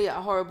 That's really a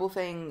horrible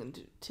thing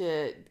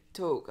to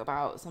talk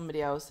about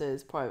somebody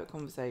else's private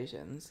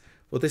conversations.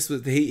 Well, this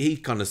was he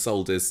kind of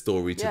sold his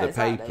story to the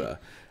paper.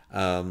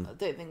 I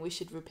don't think we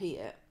should repeat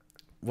it.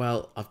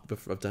 Well,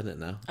 I've done it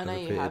now. I know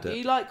you have.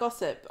 You like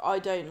gossip. I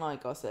don't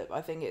like gossip.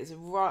 I think it's a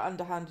right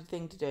underhanded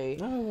thing to do.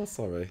 Oh, well,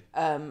 sorry.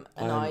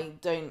 I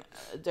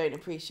don't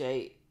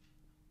appreciate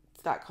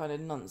that kind of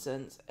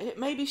nonsense.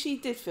 Maybe she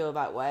did feel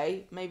that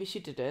way. Maybe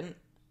she didn't.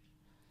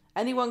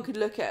 Anyone could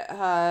look at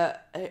her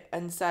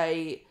and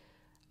say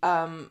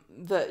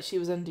that she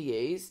was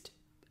underused,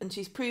 and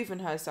she's proven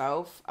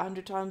herself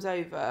 100 times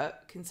over,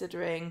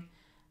 considering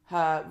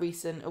her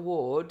recent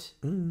award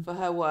for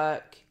her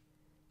work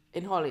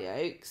in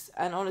Hollyoaks.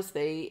 And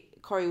honestly,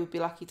 Corrie would be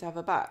lucky to have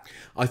her back.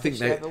 I think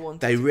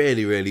they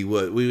really, really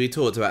would. We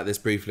talked about this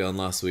briefly on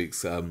last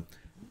week's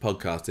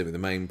podcast, the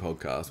main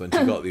podcast, when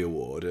she got the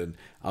award, and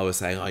I was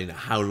saying,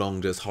 how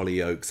long does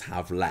Hollyoaks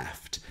have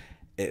left?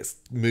 It's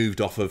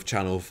moved off of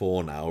Channel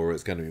 4 now, or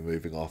it's going to be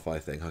moving off, I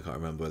think. I can't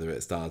remember whether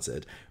it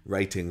started.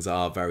 Ratings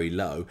are very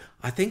low.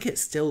 I think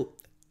it's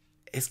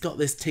got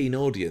this teen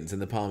audience in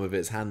the palm of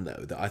its hand,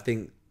 though, that I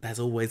think there's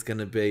always going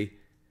to be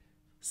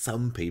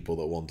some people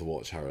that want to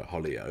watch her at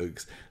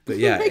Hollyoaks. But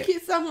yeah, make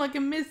it sound like a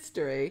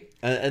mystery.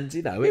 And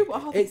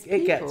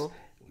it gets...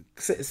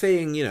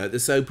 Seeing, the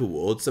Soap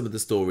Awards, some of the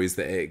stories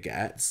that it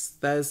gets,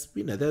 there's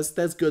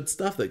good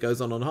stuff that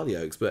goes on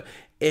Hollyoaks, but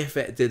if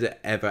it did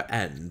ever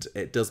end,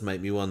 it does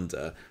make me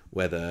wonder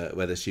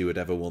whether she would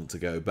ever want to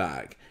go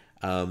back.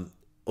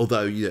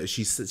 Although,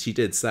 she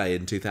did say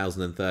in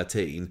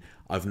 2013,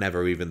 I've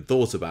never even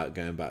thought about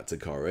going back to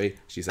Corrie.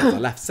 She says, I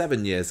left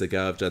 7 years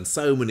ago, I've done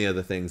so many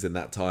other things in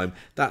that time,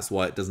 that's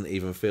why it doesn't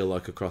even feel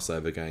like a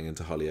crossover going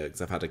into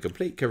Hollyoaks. I've had a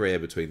complete career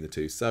between the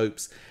two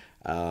soaps.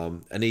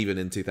 And even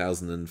in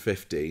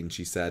 2015,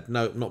 she said,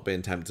 no, not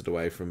being tempted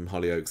away from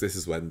Hollyoaks. This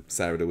is when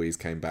Sarah Louise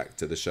came back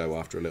to the show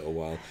after a little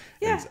while.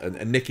 Yeah.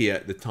 And Nikki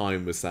at the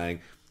time was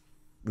saying,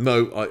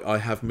 no, I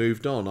have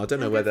moved on. I don't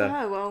know whether...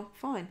 well,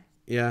 fine.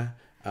 Yeah.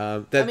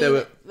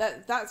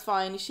 That's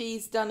fine.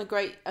 She's done a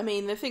great... I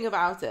mean, the thing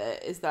about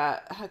it is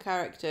that her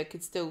character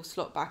could still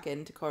slot back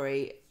into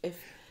Corrie if...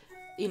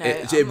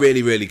 It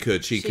really, really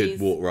could. She could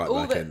walk right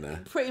back in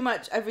there. Pretty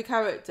much every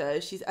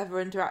character she's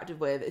ever interacted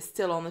with is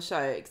still on the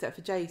show, except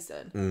for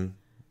Jason.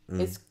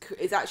 It's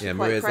actually quite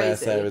Maria's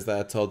crazy. There, Sarah's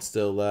there, Todd's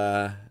still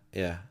there.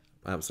 Yeah,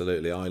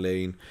 absolutely.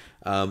 Eileen.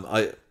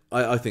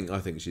 I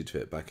think she'd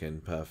fit back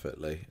in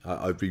perfectly.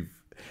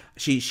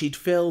 She'd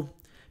fill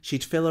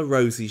a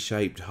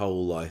rosy-shaped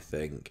hole, I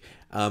think.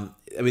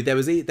 There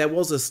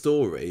was a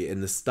story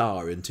in the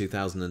Star in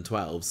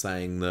 2012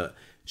 saying that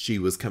she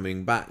was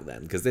coming back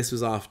then, because this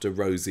was after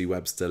Rosie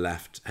Webster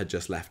had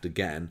just left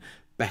again.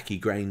 Becky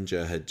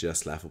Granger had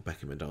just left, or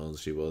Becky McDonald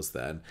she was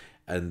then,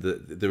 and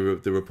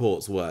the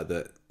reports were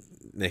that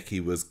Nikki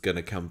was going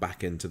to come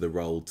back into the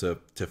role to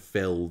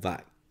fill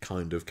that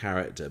kind of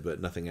character, but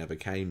nothing ever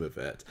came of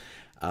it.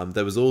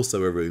 There was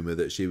also a rumour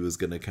that she was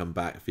going to come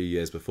back a few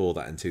years before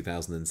that in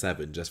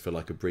 2007, just for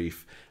like a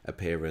brief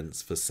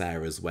appearance for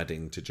Sarah's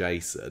wedding to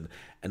Jason.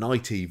 And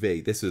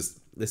ITV, this was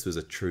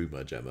a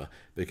trumour, Gemma,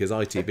 because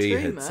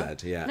ITV had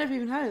said, I've never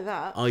even heard of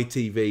that.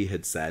 ITV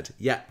had said,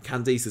 yeah,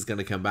 Candice is going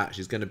to come back.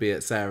 She's going to be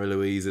at Sarah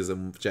Louise's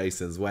and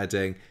Jason's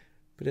wedding,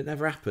 but it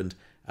never happened.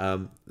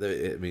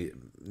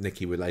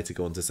 Nikki would later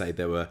go on to say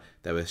there were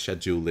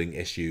scheduling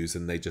issues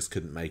and they just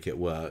couldn't make it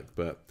work,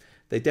 but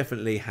they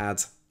definitely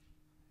had.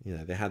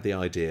 They had the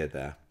idea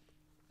there.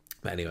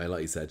 But anyway,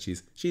 like you said,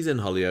 she's in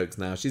Hollyoaks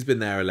now. She's been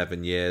there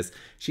 11 years.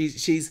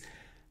 She's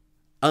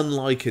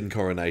unlike in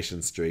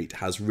Coronation Street,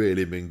 has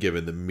really been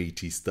given the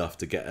meaty stuff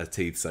to get her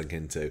teeth sunk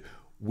into.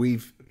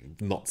 We've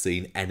not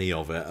seen any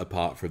of it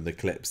apart from the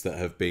clips that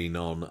have been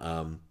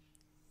on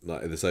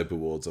like the Soap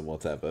Awards and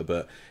whatever.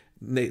 But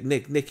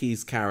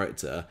Nikki's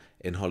character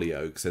in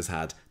Hollyoaks has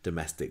had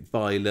domestic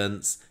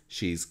violence.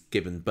 She's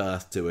given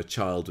birth to a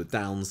child with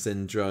Down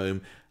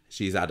syndrome.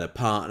 She's had a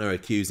partner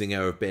accusing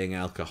her of being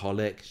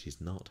alcoholic.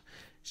 She's not.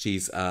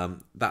 She's that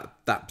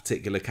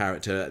particular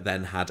character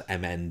then had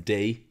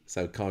MND,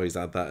 so Corrie's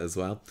had that as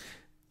well.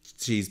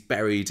 She's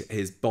buried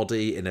his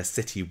body in a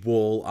city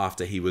wall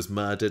after he was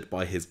murdered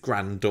by his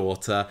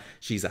granddaughter.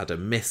 She's had a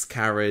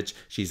miscarriage.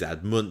 She's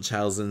had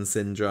Munchausen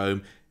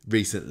syndrome.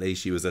 Recently,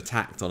 she was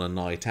attacked on a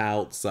night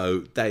out.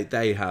 So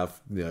they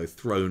have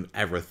thrown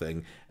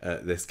everything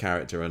at this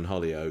character in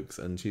Hollyoaks,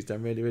 and she's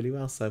done really, really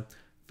well. So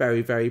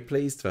very, very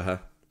pleased for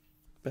her.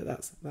 But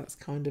that's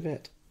kind of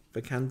it for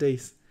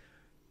Candice.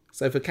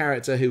 So for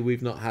character who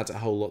we've not had a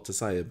whole lot to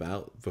say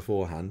about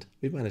beforehand,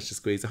 we've managed to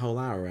squeeze a whole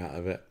hour out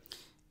of it.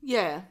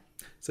 Yeah.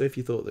 So if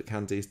you thought that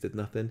Candice did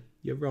nothing,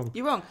 you're wrong.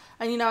 You're wrong.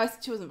 And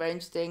she wasn't very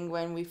interesting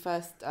when we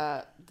first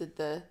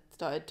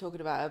started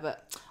talking about her,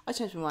 but I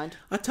changed my mind.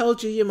 I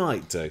told you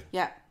might do.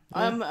 Yeah.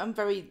 I'm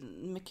very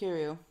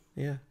mercurial.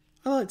 Yeah.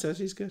 I liked her,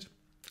 she's good.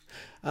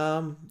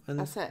 And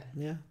that's it.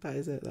 Yeah, that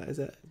is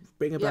it.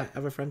 Bring her back,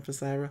 have a friend for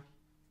Sarah.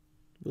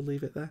 We'll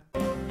leave it there.